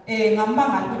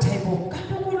 Ngamangala ukuthi hayibo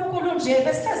kanti uNkulunkulu nje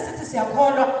besihlezi sithi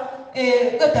siyakholwa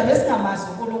kodwa besingamazi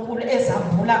uNkulunkulu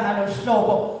ezambula ngalo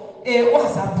hlobo.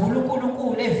 Wazambula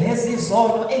uNkulunkulu eveza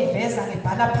izono, eyiveza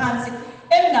ngibhala phansi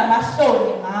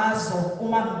enginamahloni ngazo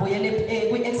uma ngibuyele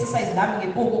kwi-exercise lami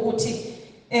ngebuku ukuthi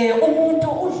umuntu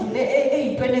udlule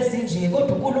eyintweni ezinje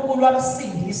kodwa uNkulunkulu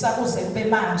wamsindisa kuze kube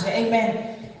manje. Amen.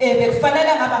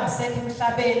 Bekufanele ngaba ngisekho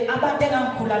emhlabeni, abantu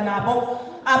engangikhula nabo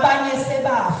abanye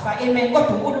sebafa. Amen. Kodwa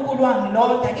uNkulunkulu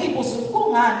wangilonda. Ngiyibuza ukuthi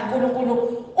kungani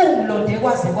uNkulunkulu ungilonde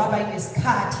kwaze kwaba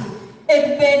yisikhathi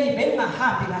ekubeni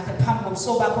bengingahambi kahle phambi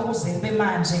kobuso bakho kuze kube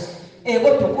manje.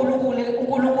 Kodwa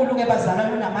uNkulunkulu-ke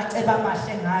bazalwane unamacebo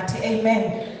amahle ngathi. Amen.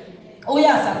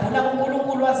 Uyazambula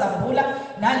uNkulunkulu, wazambula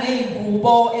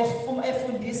nangeyingubo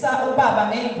efundisa ubaba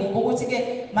ngeyingubo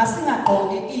ukuthi-ke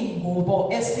masingagqoki iy'ngubo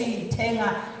esiyithenga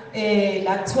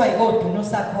la kuthiwa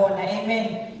yikodunusa khona.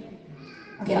 Amen.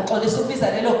 Ngiyaxolisa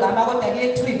ukubiza lelo gama kodwa kuye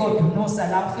kuthiwa ikodunusa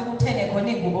la ufika uthenge khona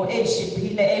iy'ngubo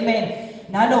ey'shibhile. Amen.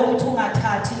 Nalokuthi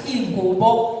ungathathi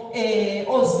iy'ngubo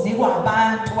ozinikwa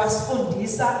abantu,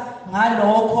 wasifundisa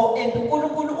ngalokho. And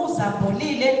uNkulunkulu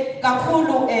uzambulile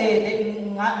kakhulu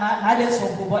ngalezo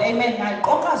ngubo. Amen.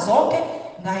 Ngayiqoqa zonke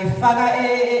ngayifaka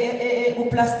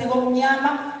uplastic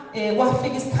omnyama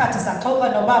kwafika isikhathi saxoxa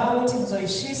nobaba ukuthi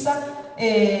ngizoyishisa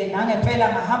nangempela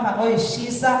ngahamba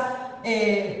ngoyishisa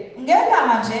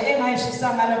ngelanga nje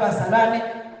engayishisa ngalo bazalwane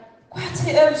kwathi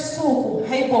ebusuku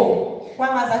hayibo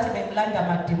kwangazathi bengilanda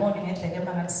amadimoni ngendlela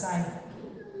emangalisayo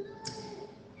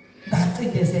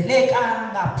ngacindezeleka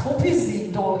ngaphupha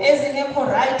izinto ezingekho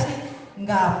right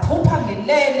ngaphupha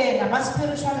ngilele nama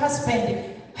spiritual husband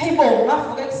hayibo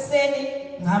ngavuka ekuseni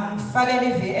ngamfakela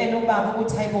iVN ubaba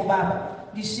ukuthi hayibo baba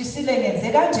ngishisile ngenze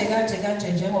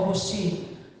kanje njengoba ushilo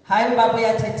hayi baba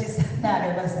uyathethisana ke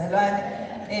bazalwane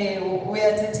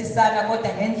uyathethisana kodwa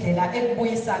ngendlela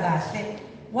ekubuyisa kahle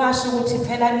washo ukuthi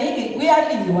phela ningi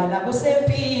kuyaliwa la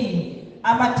kusempini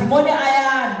amadimoni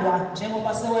ayalwa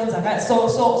njengoba sewenza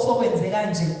sokwenze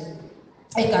kanje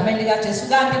egameni lika Jesu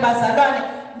kanti bazalwane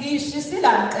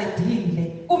ngishisila ngiqedile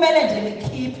kumele nje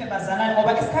ngikhiphe bazalwane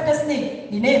ngoba isikhathi esiningi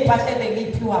ngineziphahle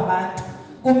bengiphiwa abantu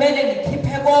kumele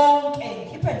ngikhiphe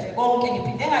nje konke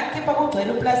ngiphinde ngakhipha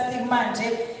kugcwele uplastic manje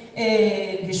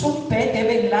ngisho umbhede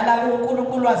bengilala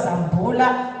kuNkulunkulu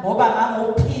wazambula ngoba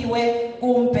ngangophiwe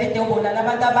kumbhede obolala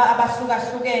abantu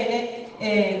abahlukahlukene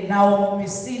nawo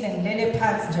ngomisile ngilele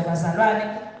phansi nje bazalwane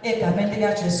egameni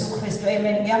lika Jesu Kristu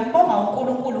amen ngiyambonga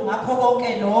uNkulunkulu ngakho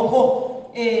konke lokho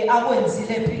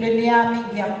akwenzile empilweni yami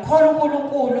ngiyamkhola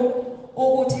uNkulunkulu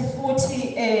ukuthi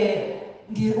futhi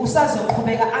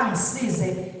usazoqhubeka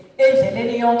angisize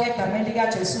endleleni yonke egameni lika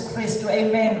Jesu Kristu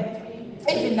amen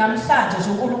even namhlanje nje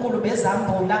uNkulunkulu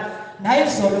bezambula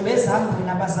nayizolo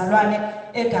bezambula bazalwane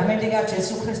egameni lika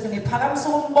Jesu Kristu ngiphakamisa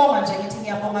ukumbonga nje ngithi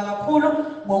ngiyabonga kakhulu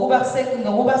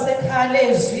ngokuba sekhaya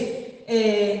leZwi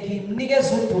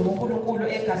ngimnikeza udumo uNkulunkulu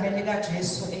egameni lika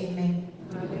Jesu amen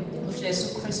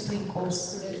uJesu Kristu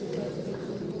inkosi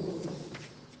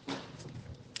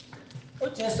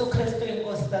uJesu Kristu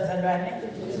inkosi bazalwane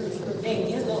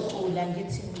ngizocula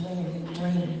ngithi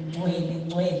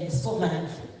ngcwele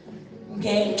somandla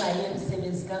ngenxa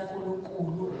yemsebenzi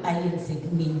kaNkulunkulu ayenze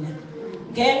kumina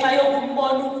ngenxa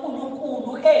yokumbona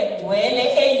uNkulunkulu engcwele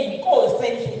eyinkosi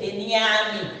endleleni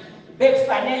yami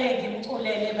bekufanele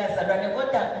ngimculele bazalwane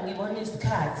kodwa ngibona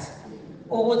isikhathi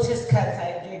ukuthi isikhathi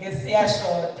angeke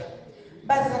siyashoda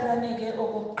bazalwane ke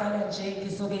okokuqala nje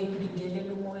ngizoke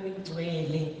ngibingelela umoya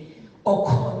oyingcwele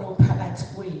okhona phakathi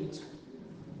kwethu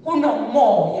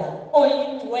kunomoya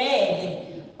oyingcwele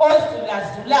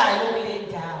ozulazulayo kule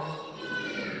ndawo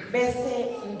bese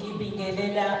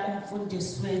ngibingelela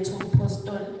umfundisi wethu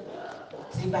uPostoli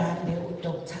Zibande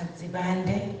uDr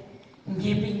Zibande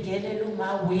ngibingelela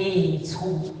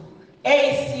umawethu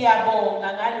siyabonga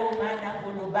ngalomana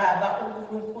kulobaba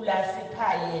uNkulunkulu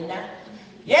asipha yena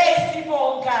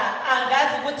sibonga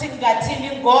angazi ukuthi ngingathini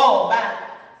ngoba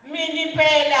mina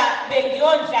impela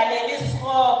bengiyondlalela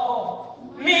isikhoko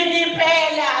mina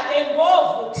impela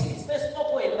bengovuthisa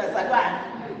esikhokweni bazalwane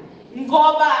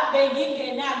ngoba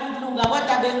bengingenalo ukulunga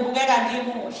kodwa bengibukeka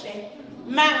ngimuhle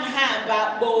mangihamba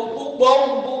bongibuka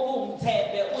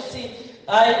ungithembe uthi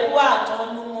hayi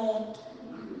wangcono umuntu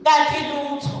kanti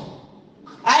lutho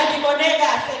hayi ngibone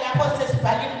kahle lapho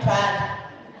sesibhala imibhalo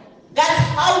kanti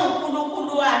hawu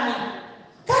uNkulunkulu wami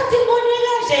kanti ngibone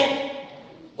kanje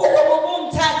ukuba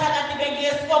ungithatha kanti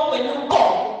bengiyesibogweni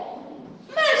uqobo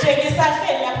manje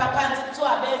ngisahleli lapha phansi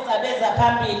kuthiwa beza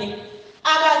phambili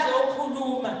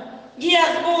abazokhuluma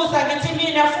ngiyazibuza ngithi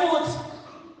mina futhi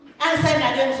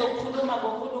angisenake ngizokhuluma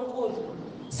ngoNkulunkulu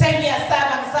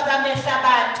sengiyasaba ngisaba amehla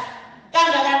abantu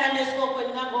kangakanani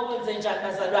esikogweni ngangokwenze njani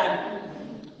bazalwane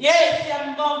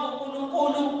siyambonga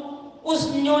uNkulunkulu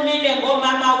usinyulile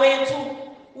ngomama wethu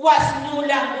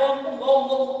wasinyula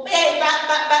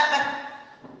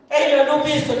lolu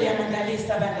bizo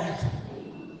liyamangalisa abangani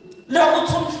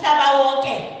lokuthi umhlaba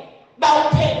wonke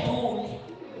bawuphendule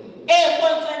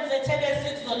enkonzweni zethu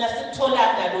ebesithi zona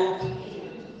sikutholanga lokhu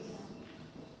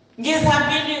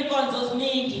ngizihambile inkonzo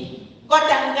ziningi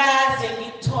kodwa ngikaze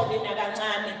ngikuthole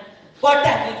nakancane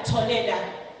kodwa ngikutholela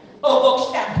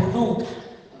okokuhlambuluka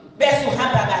bese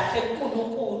uhamba kahle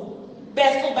uNkulunkulu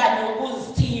bese uba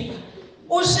nokuzithiba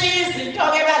ushiya izinto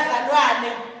ke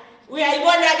bazalwane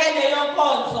uyayibona ke leyo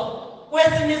nkonzo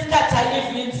kwesinye isikhathi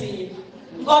ayivi inzima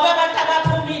ngoba abantu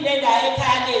abaphumile la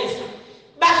ekhaya leZwi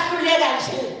bahluleka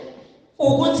nje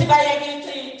ukuthi bayeke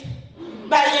incithe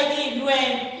bayeke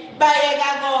inweni bayeka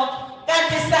konke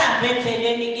kanti sihambe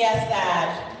endleleni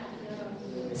kuyasala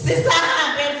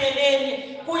sisahamba endleleni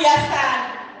kuyasala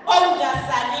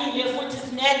ongasalile futhi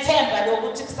sinethemba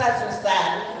lokuthi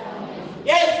kusazosala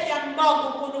siyambonga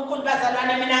uNkulunkulu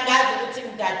bazalwane mina ngazi ukuthi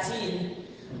ngingathini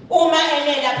uma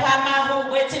elela pha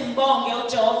amahubo ethi ngibonge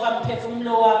uJehova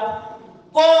mphefumulo wami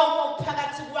konke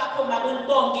phakathi kwakho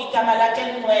makulibonge igama lakhe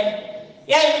elingcwele.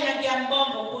 Yayi mina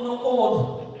ngiyambonga uNkulunkulu.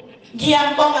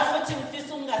 Ngiyambonga futhi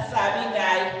ngifisa ungasabi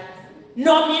ngaye.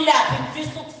 Noma ilaphi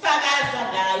ngifisa ukufakaza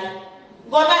ngaye.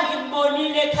 Ngoba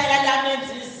ngimbonile ekhaya lami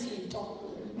enza izinto.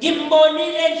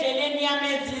 Ngimbonile endleleni yami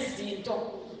enza izinto.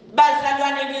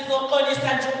 Bazalwane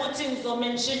ngizoxolisa nje ukuthi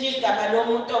ngizomenshina igama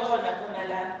lomuntu okhona khona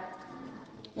la.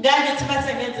 Ngangithi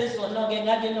mase ngenza izono-ke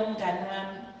ngakinomngani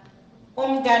wami.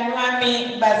 Umngani wami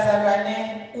bazalwane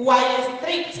waye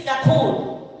strict kakhulu.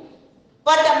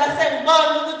 Kodwa mase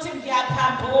ngibona ukuthi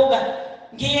ngiyaphambuka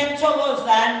ngiye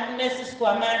eMthokozane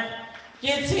kunesisigwamana.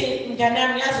 Ngithi mngani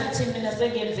wami yazi ukuthi mina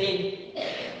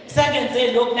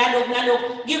sengenzeni lokhu nalokhu.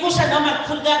 Ngikusho noma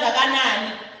kukhulu kangakanani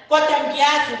kodwa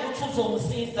ngiyazi ukuthi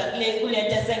uzongisiza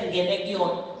kulento esengingene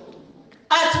kuyona.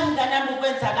 Athi umngani wami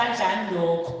ukwenza kanjani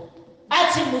lokho?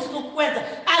 Athi musukwenza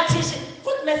athi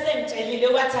futhi mase ngitshelile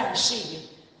wathi angishiye.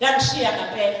 Ngangishiya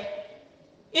ngaphela.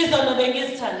 Izono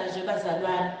bengizithanda nje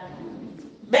bazalwane.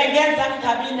 Bengenza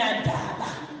ngingabi nandaba.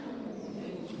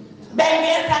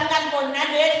 Bengenza ngalibona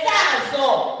nalehlazo.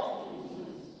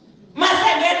 Mase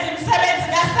ngenza umsebenzi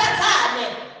kaSathane.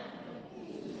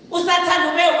 USathane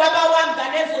ube ubaba wami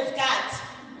ngalezo zikhathi.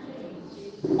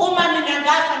 Uma mina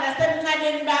ngafa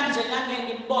nasemncanyeni bami nje ngangeke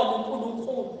ngimbone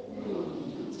uNkulunkulu.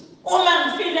 Uma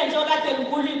ngifile nje kade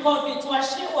ngigula iCovid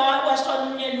washona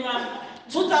umyeni wami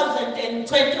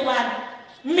 2021.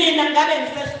 Mina ngabe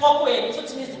ngisesibokweni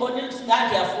futhi ngisibonile ukuthi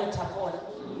ngangiyafutha khona.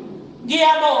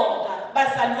 Ngiyabonga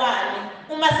bazalwane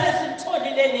uma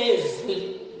sesitholile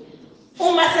leZwi.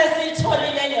 Uma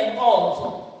sesitholile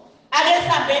lenkonzo. Ake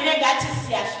sihambene ngathi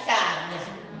siyahlanya.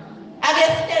 Ake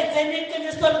senzeni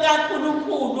iqiniso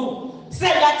likaNkulunkulu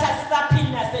sengathi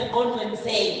asisaphili nasengqondweni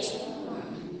zethu.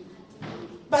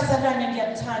 Bazalwane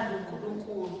ngiyamthanda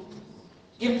uNkulunkulu.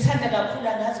 Ngimthanda kakhulu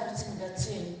angazi ukuthi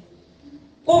ngingathini.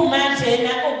 Kumanje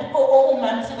na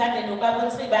umama Sibande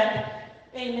nobaba Sibande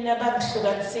mina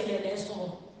bangihlukanisile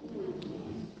lezo.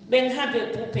 Bengihambe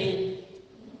ebhubheni.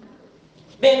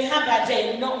 Bengihamba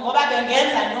nje ngoba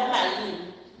bengenza noma yini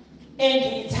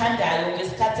engiyithandayo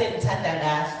ngesikhathi engithanda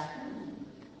ngaso.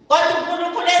 Kodwa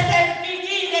uNkulunkulu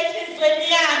esefikile enhlizweni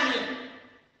yami.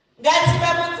 Ngathi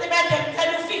baba Sibande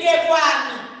ngicela ufike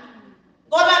kwami.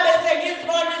 Ngoba bese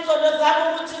ngizibona izono zami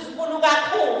ukuthi zinkulu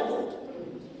kakhulu.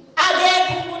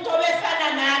 Akekho umuntu obefana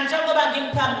nami njengoba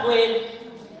ngiphambi kwenu.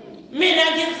 Mina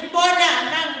ngizibona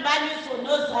nangibala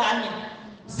izono zami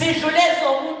zidlule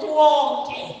zomuntu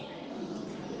wonke.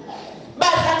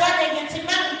 Bazalwane ngithi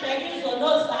mangibheka izono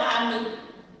zami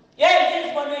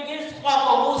ngizibone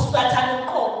ngisiqhoko kuSathane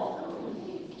uqobo.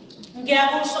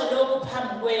 Ngiyakusho lokhu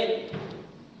phambi kwenu.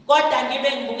 Kodwa ngibe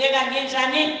ngibukeka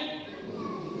nginjani?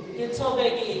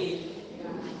 Ngithobekile.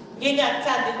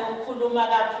 Ngingakuthandi nokukhuluma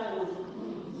kakhulu.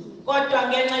 Kodwa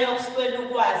ngenxa yokuswela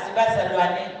ukwazi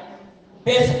bazalwane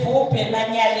besibhubhe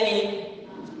emanyaleni.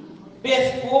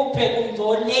 Besibhubhe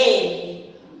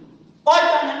kungcoleni.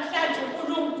 Kodwa namhlanje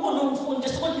uNkulunkulu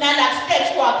ngifundisa ukuthi nala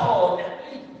kuhlethwa khona.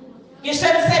 Ngisho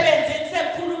emsebenzini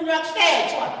sekukhulunywa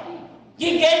kuhlethwa.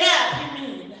 Ngingenaphi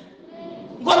mina?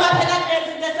 Ngoba phela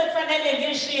lezinto esekufanele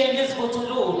ngishiye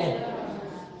ngizivuthulule.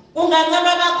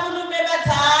 Ungancama abakhulume bathi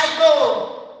hayi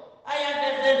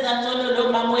ayavezenza ngcono lo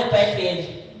mama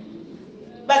weBhayibheli.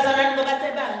 Bazalwane ngoba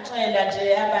sebangixela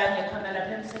nje abanye khona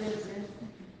lapha emsebenzini.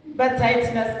 Bathi hayi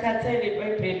thina sikhathele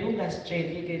iBhayibheli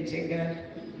ungasitsheli-ke njengalo.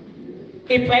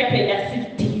 iBhayibheli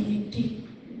asilidiki.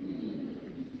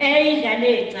 Eyingane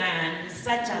encane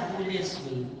sajabule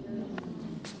ezweni.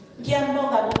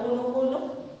 Ngiyambonga uNkulunkulu.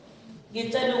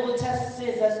 Ngicela ukuthi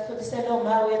asisize asikhulisele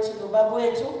oma wethu nobaba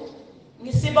wethu.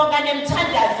 Ngisibonga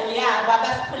nemthandazo yabo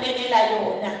abasikhulekela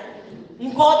yona.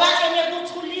 Ngoba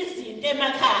enekuthula izinto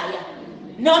emakhaya.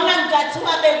 Noma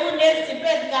ngathiwa bekunezimpi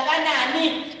ezingakanani.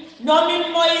 Noma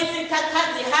imimoya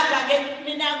isikhathaza ihamba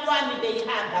mina kwami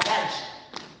beyihamba kanje.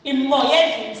 Imimoya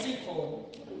endlini sikhona.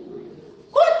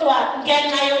 Kodwa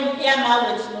ngenxa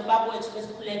yamawethu nobaba wethu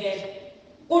besikhulekela.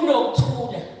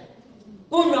 Kunokuthula.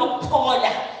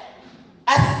 Kunokuphola.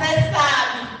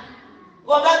 Asisabi.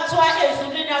 Ngoba kuthiwa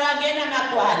ezulwini awangena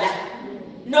amagwala.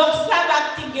 Nokusaba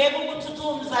kudingeka ukuthi uthi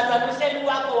umzalwane uhleli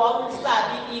wakho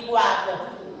wawusabi ikwakho.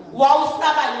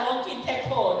 Wawusaba yonke into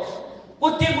ekhona.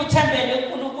 Kudinga uthembele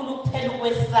uNkulunkulu kuphela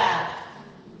ukwesaba.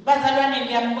 Bazalwane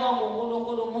ngiyambonga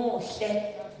uNkulunkulu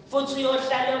muhle. Futhi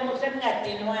uyohlala umuhle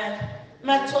emingadini wakhe.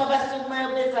 Mathiwa basukumayo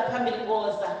beza phambili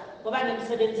koza. Ngoba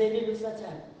ngimsebenzeli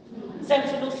uSathane.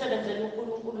 Sengifuna ukusebenzela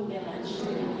uNkulunkulu-ke manje.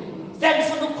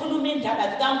 Sengifuna ukukhuluma indaba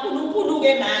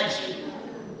zikaNkulunkulu-ke manje.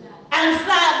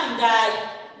 Angisabi ngaye.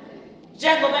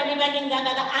 Njengoba niba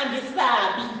ningangaka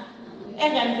angisabi.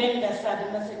 Engani bengingasabi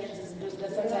mase ngenza izinto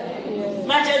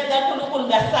manje zikaNkulunkulu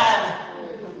ngasala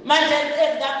manje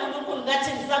ezikaNkulunkulu ngathi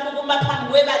ngisaba ukuma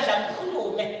phambi kwebandla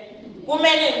ngikhulume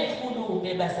kumele ngikhulume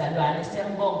bazalwane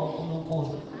siyambonga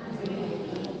uNkulunkulu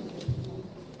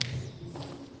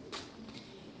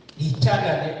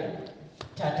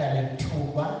Ithatha le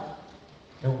thuba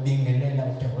lokubingelela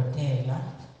udokotela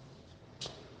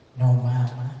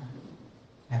nomama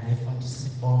nabefundisi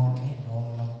bonke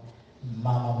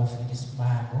nomama befundisi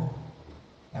babo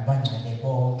nabangcwele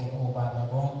bonke obaba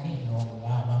bonke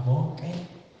nomama bonke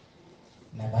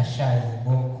nabashayi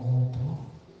bogrupu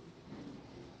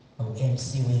u-MC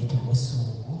wethu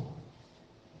ngosuku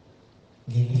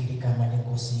ngelihle igama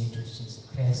lenkosi yethu Jesu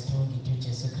Kristu ngithi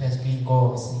uJesu Kristu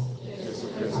inkosi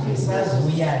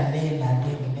angisazuya le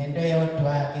nale nginento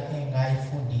yodwa-ke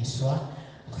engayifundiswa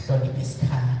ukuhlonipha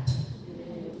isikhathi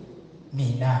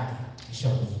mina-ke ngisho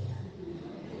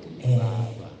mina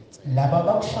laba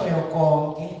abakushoyo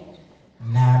konke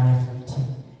nami futhi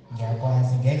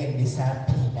ngiyakwazi ngeke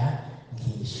ngisaphila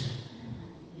ngisho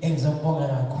engizokubonga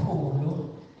kakhulu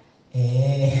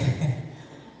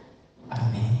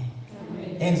amen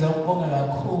engizokubonga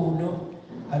kakhulu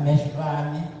amehlo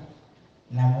ami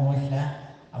namuhla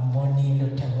ambonile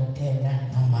udokotela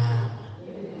nomama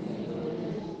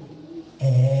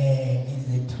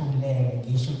ngizethule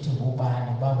ngisho ukuthi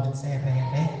ubani baba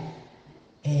uTserere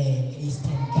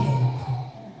Eastern Cape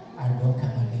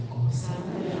alogama lenkosi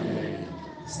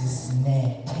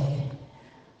sisinethe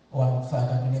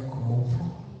wamfaka kule group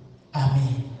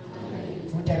amen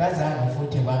futhi akazange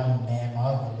futhi bangimema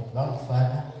wavele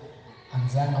bangifaka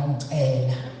angizange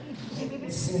ngicela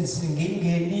since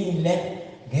ngingenile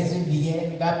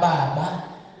ngezivikeni kababa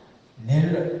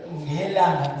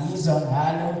ngelanga ngizwa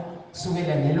ngalo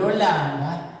kusukela lelo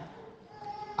langa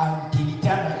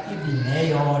angidilitanga even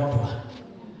eyodwa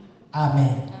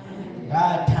amen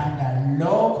ngathanda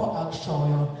lokho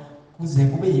akushoyo kuze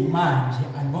kube yimanje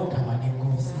anibogama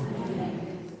lenkosi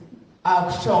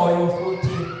akushoyo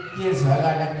futhi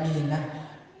yezwakala kumina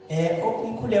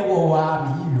umkhuleko wami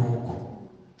yilokho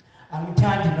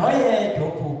angithandi noyedwa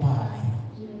ophuphayo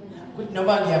kuthi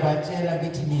noma ngiyabatshela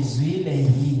ngithi nizwile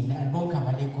yini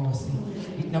anibogama lenkosi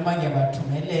ngithi noma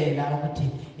ngiyabathumelela ukuthi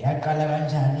yaqala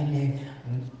kanjani le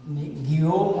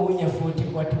ngiyomunye futhi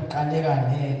kwathi uqaleka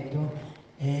lento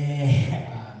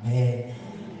amen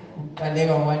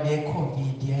uqaleka wale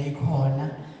COVID yayikhona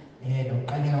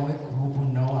nokuqaleka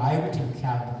wegroup no hayi ukuthi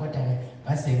mhlawumbe kodwa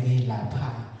ngase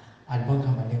ngilapha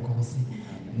alibogama lenkosi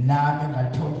nami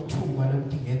ngathola ithuba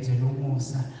lokuthi ngenzele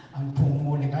umusa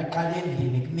angiphumule ngaqala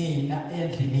endlini kumina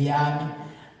endlini yami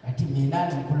ngathi mina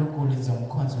noNkulunkulu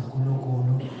ngizomkhonza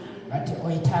uNkulunkulu ngathi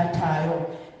oyithathayo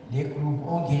le group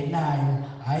ongenayo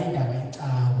hayi indaba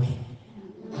icawe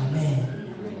amen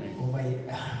ngoba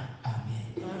amen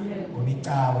ngoba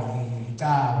icawe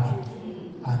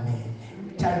amen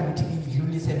ngithanda ukuthi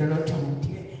ngidlulise lelo thuba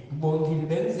ukuthi ngibongile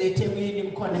bengizeThekwini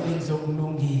mkhona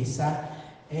bengizokulungisa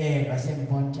ngase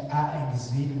ngibona ukuthi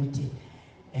ngizwile ukuthi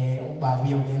ubaba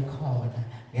uyobe khona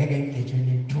ngeke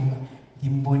ngigejele ithuba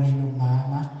ngimbonile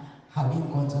umama hawu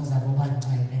inkonzo zabo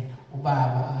bangcwele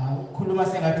ubaba ukhuluma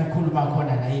sengathi ukhuluma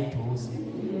khona la eduze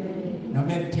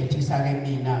noma ekuthethisa ke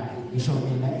mina ngisho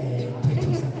mina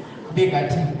ukuthethisa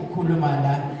bengathi ukhuluma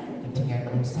la ngithi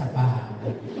ngiyaqinisa baba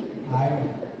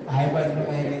hayi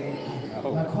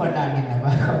bakhona ke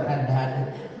nabakhona lana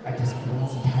kade sikhuluma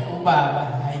sithi hayi ubaba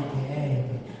hayi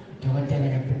ngeke udokotela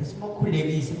ngempela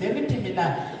simokhulekise bekithi mina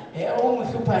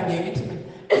ongihlupha ngithi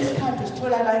isikhathi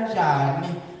sithola kanjani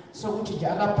sokuthi nje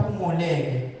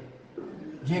akaphumuleke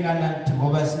njenganathi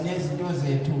ngoba sinezinto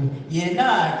zethu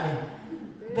yena-ke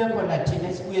bekhona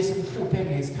thina sibuye simhluphe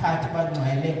ngesikhathi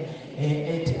bangcwele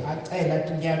ethi acela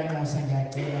athi ngiyanxusa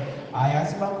ngiyacela hhayi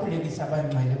asibakhulekise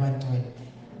abangcwele bangcwele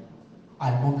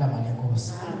alibogama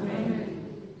lenkosi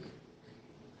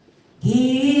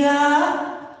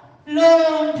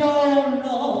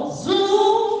ngiyalondoloza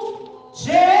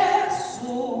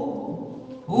uJesu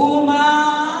umalusi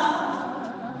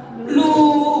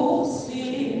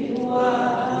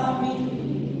wami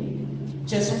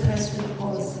Jesu Kristu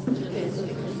inkosi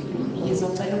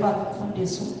ngizocela uba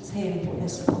mfundisi uMthembu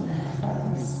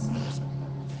esibongafazi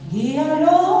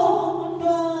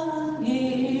ngiyalondwa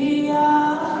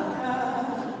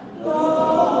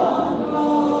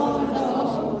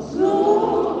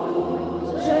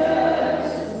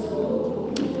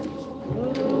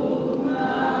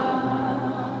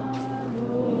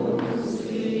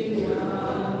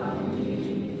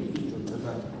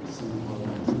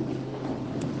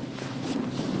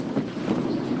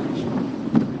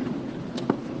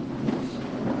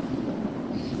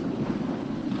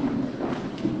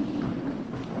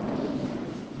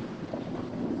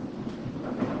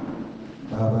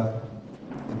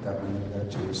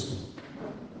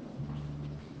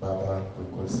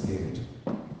Nkosi yethu.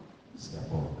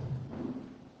 Siyabonga.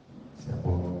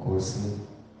 Siyabonga Nkosi.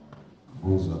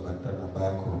 Kuzwa abantwana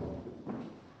bakho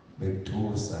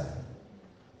bekuthusa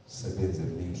sebenze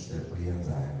emihle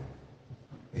oyenzayo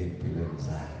empilweni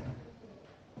zabo.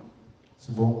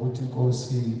 Sibonga ukuthi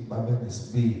Nkosi babe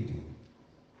nesibindi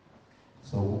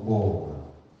sokubonga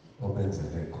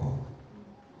obenzele khona.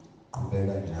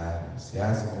 Qhubeka njalo.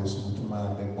 Siyazi Nkosi ukuthi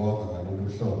uma bebonga ngalolu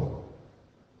hlobo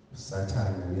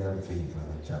uSathane uyaviva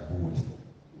ngejabule.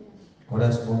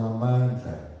 Kodwa sibonga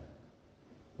amandla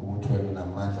ukuthi wena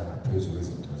unamandla ngaphezulu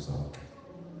kwezinto zonke.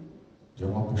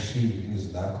 Njengoba ushilo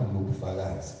izwi lakho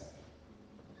lobufakazi.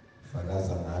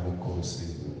 Fakaza ngalo Nkosi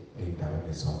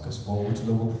ey'ndaweni zonke. Sibonga ukuthi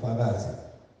lobo bufakazi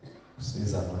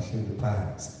usiza nohleli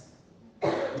phansi.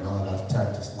 Noma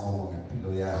akasithatha isinqumo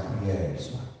ngempilo yakho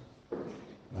uyezwa.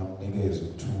 Ngamnikeza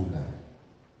ukuthula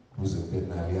kuze kube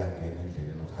nawe uyangena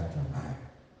endleleni okuhanjwa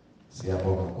ngayo.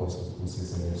 Siyabonga Nkosi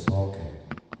usisele sonke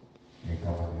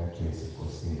ngegama likaJesu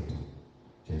Nkosi yethu.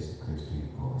 Jesu Kristu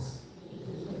inkosi.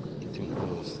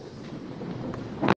 Inkosi.